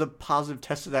knew he was a positive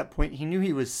test at that point. He knew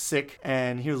he was sick,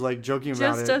 and he was like joking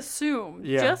about it. Just assume.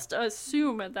 Yeah. Just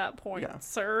assume at that point,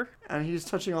 sir. And he's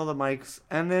touching all the mics.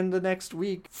 And then the next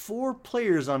week, 4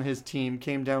 players on his team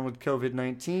came down with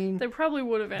COVID-19. They probably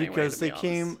would have anyway, because they honest.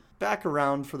 came back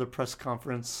around for the press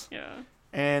conference. Yeah.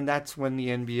 And that's when the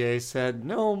NBA said,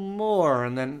 no more.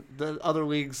 And then the other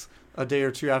leagues, a day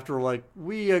or two after, were like,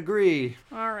 we agree.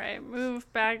 All right,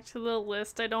 move back to the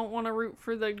list. I don't want to root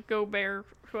for the Gobert,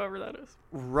 whoever that is.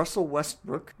 Russell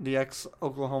Westbrook, the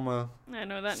ex-Oklahoma I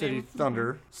know that City name.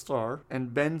 Thunder star,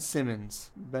 and Ben Simmons.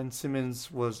 Ben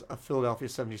Simmons was a Philadelphia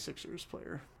 76ers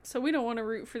player. So we don't want to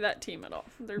root for that team at all.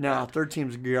 They're No, bad. third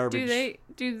team's garbage.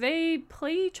 Do they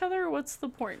play each other? What's the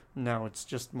point? No, it's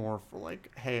just more for like,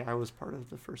 hey, I was part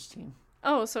of the first team.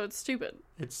 Oh, so it's stupid.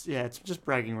 It's just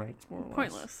bragging rights, more or less.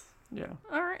 Pointless. Yeah.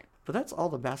 All right. But that's all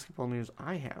the basketball news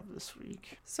I have this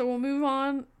week. So we'll move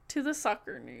on to the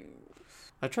soccer news.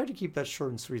 I tried to keep that short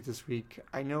and sweet this week.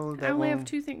 I know that I only have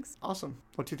 2 things. Awesome.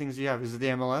 What 2 things do you have? Is it the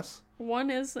MLS?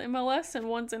 One is MLS and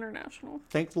one's international.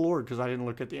 Thank the Lord, because I didn't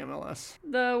look at the MLS.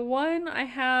 The one I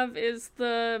have is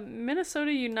the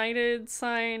Minnesota United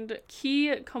signed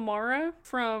Key Kamara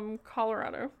from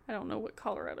Colorado. I don't know what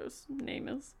Colorado's name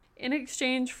is. In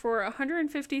exchange for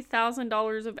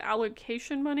 $150,000 of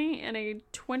allocation money and a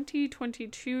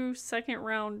 2022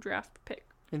 second-round draft pick.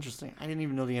 Interesting. I didn't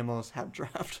even know the MLS had a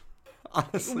draft.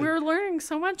 Honestly. We're learning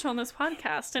so much on this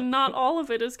podcast, and not all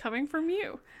of it is coming from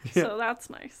you. Yeah. So that's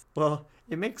nice. Well,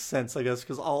 it makes sense, I guess,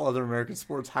 because all other American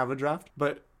sports have a draft.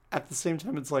 But at the same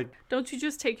time, it's like... Don't you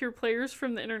just take your players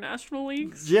from the international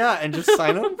leagues? Yeah, and just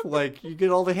sign them. Like, you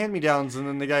get all the hand-me-downs, and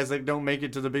then the guys that don't make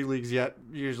it to the big leagues yet,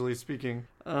 usually speaking.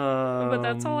 But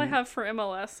that's all I have for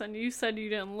MLS, and you said you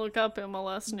didn't look up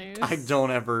MLS news. I don't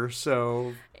ever,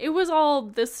 so... It was all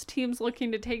this team's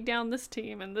looking to take down this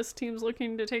team, and this team's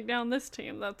looking to take down this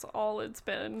team. That's all it's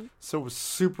been. So it was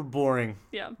super boring.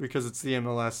 Yeah. Because it's the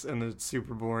MLS, and it's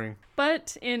super boring.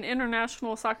 But in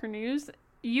international soccer news...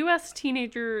 U.S.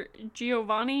 teenager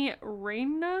Giovanni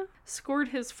Reina scored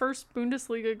his first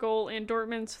Bundesliga goal in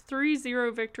Dortmund's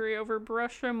 3-0 victory over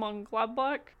Borussia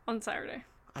Mönchengladbach on Saturday.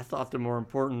 I thought the more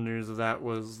important news of that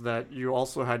was that you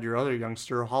also had your other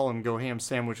youngster, Holland, go ham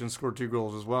sandwich and score 2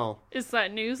 goals as well. Is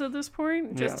that news at this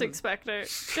point? Just Yeah. expect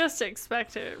it. Just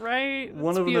expect it, right?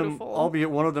 One It's of beautiful. them,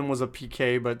 albeit one of them was a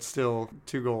PK, but still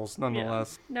 2 goals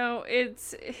nonetheless. No,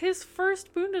 it's his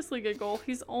first Bundesliga goal.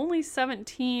 He's only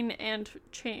 17 and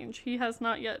change. He has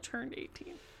not yet turned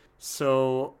 18.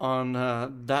 So on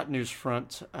that news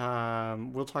front,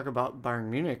 we'll talk about Bayern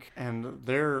Munich and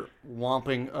their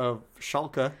whomping of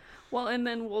Schalke. Well, and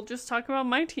then we'll just talk about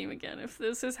my team again, if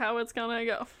this is how it's gonna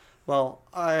go. Well,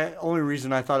 only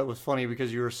reason I thought it was funny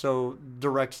because you were so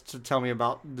direct to tell me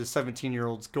about the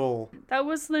 17-year-old's goal. That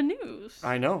was the news.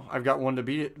 I know. I've got one to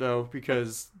beat it, though,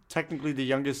 because technically the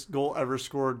youngest goal ever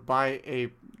scored by a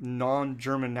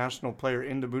non-German national player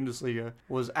in the Bundesliga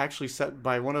was actually set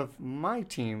by one of my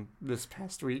team this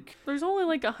past week. There's only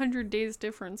like 100 days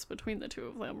difference between the two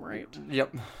of them, right?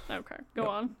 Yep. Okay, go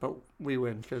on. But we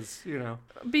win because,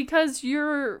 Because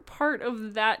you're part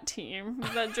of that team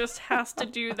that just has to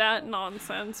do that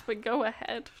nonsense. But go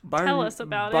ahead. Tell us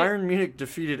about it. Bayern Munich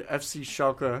defeated FC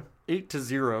Schalke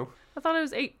 8-0. I thought it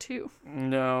was 8-2.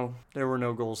 No, there were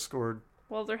no goals scored.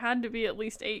 Well, there had to be at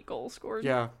least 8 goals scored.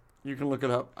 Yeah, you can look it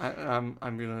up. I'm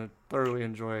gonna thoroughly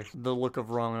enjoy the look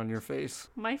of wrong on your face.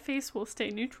 My face will stay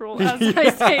neutral as I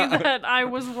say that I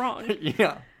was wrong.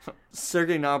 Yeah.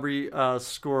 Sergei Gnabry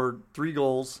scored 3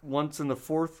 goals, once in the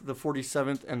 4th, the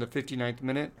 47th, and the 59th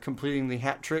minute, completing the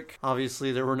hat trick.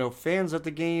 Obviously, there were no fans at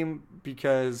the game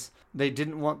because they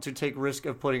didn't want to take risk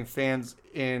of putting fans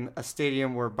in a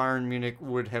stadium where Bayern Munich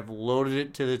would have loaded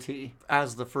it to the T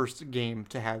as the first game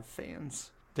to have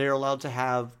fans. They're allowed to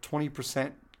have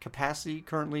 20% capacity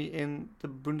currently in the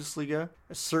Bundesliga.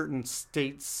 Certain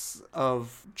states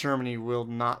of Germany will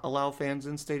not allow fans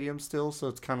in stadiums still, so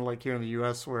it's kind of like here in the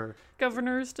U.S. where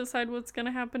Governors decide what's going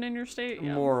to happen in your state.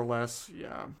 Yeah. more or less,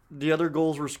 yeah. The other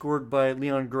goals were scored by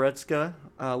Leon Goretzka,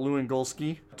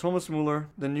 Lewandowski, Thomas Müller,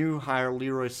 the new hire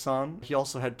Leroy Sané. He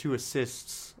also had 2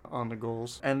 assists on the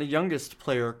goals. And the youngest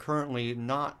player currently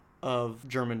not of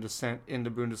German descent in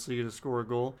the Bundesliga to score a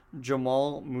goal,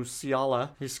 Jamal Musiala.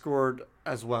 He scored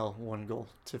as well 1 goal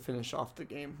to finish off the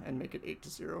game and make it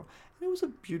 8-0. And it was a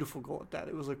beautiful goal at that.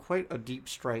 It was quite a deep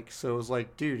strike. So it was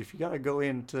like, dude, if you got to go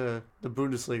into the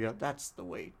Bundesliga, that's the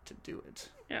way to do it.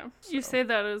 Yeah, you say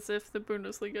that as if the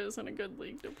Bundesliga isn't a good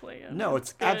league to play in. No,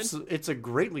 it's good. it's a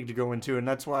great league to go into, and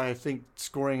that's why I think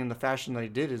scoring in the fashion that he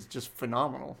did is just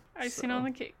phenomenal. Icing on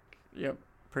the cake. Yep.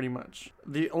 Pretty much.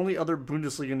 The only other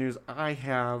Bundesliga news I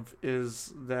have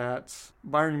is that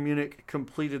Bayern Munich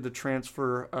completed the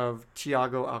transfer of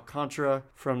Thiago Alcantara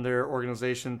from their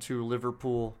organization to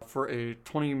Liverpool for a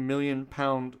 £20 million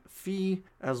fee.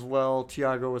 As well,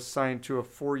 Thiago was signed to a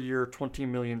 4-year, £20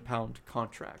 million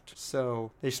contract.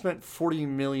 So they spent £40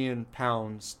 million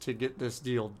to get this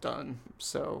deal done.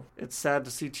 So it's sad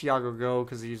to see Thiago go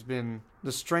because he's been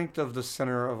the strength of the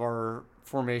center of our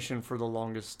formation for the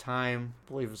longest time.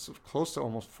 I believe it's close to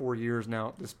almost 4 years now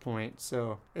at this point,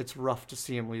 so it's rough to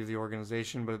see him leave the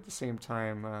organization, but at the same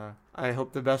time, I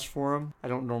hope the best for him. I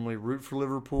don't normally root for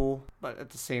Liverpool, but at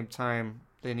the same time,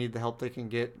 they need the help they can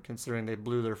get, considering they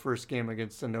blew their first game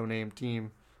against a no-name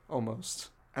team, almost.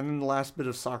 And then the last bit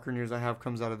of soccer news I have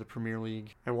comes out of the Premier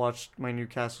League. I watched my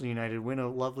Newcastle United win a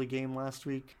lovely game last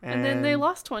week. And then they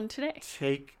lost one today.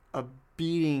 Take a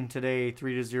beating today,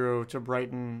 3-0 to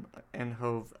Brighton and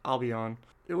Hove Albion.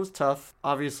 It was tough.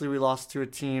 Obviously, we lost to a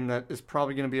team that is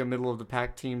probably going to be a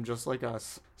middle-of-the-pack team just like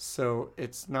us. So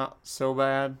it's not so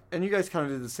bad. And you guys kind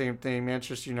of did the same thing.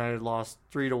 Manchester United lost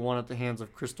 3-1 at the hands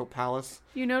of Crystal Palace.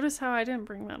 You notice how I didn't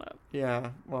bring that up. Yeah,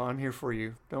 well, I'm here for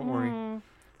you. Don't worry.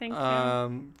 Thank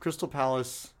you. Crystal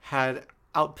Palace had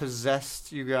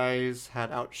outpossessed you guys,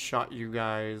 had outshot you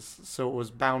guys, so it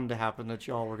was bound to happen that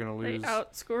y'all were going to lose. They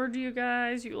outscored you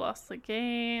guys, you lost the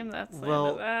game, that's the end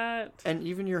of that. And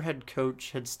even your head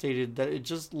coach had stated that it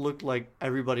just looked like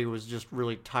everybody was just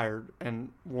really tired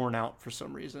and worn out for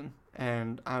some reason.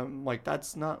 And I'm like,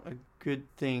 that's not a good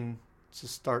thing to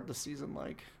start the season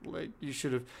like you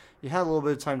had a little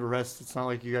bit of time to rest. It's not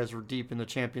like you guys were deep in the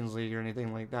Champions League or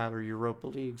anything like that, or Europa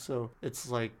League, so it's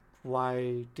like,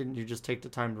 why didn't you just take the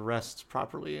time to rest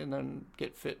properly and then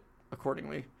get fit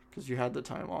accordingly? Because you had the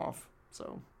time off.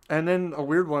 So, and then a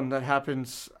weird one that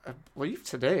happens, I believe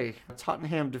today.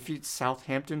 Tottenham defeats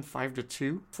Southampton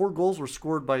 5-2. 4 goals were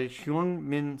scored by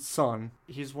Heung-min Son.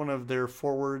 He's one of their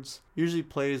forwards. Usually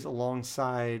plays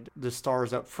alongside the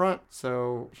stars up front.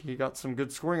 So he got some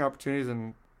good scoring opportunities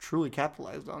and truly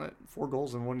capitalized on it. 4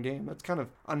 goals in 1 game. That's kind of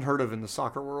unheard of in the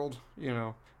soccer world,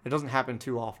 It doesn't happen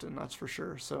too often, that's for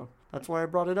sure. So that's why I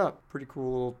brought it up. Pretty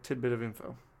cool little tidbit of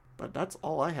info. But that's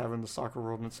all I have in the soccer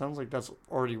world, and it sounds like that's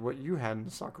already what you had in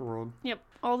the soccer world. Yep,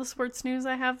 all the sports news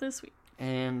I have this week.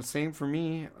 And same for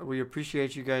me. We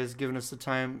appreciate you guys giving us the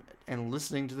time and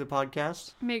listening to the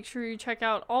podcast. Make sure you check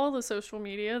out all the social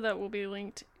media that will be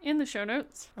linked in the show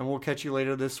notes. And we'll catch you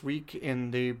later this week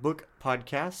in the book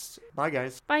podcast. Bye,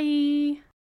 guys. Bye.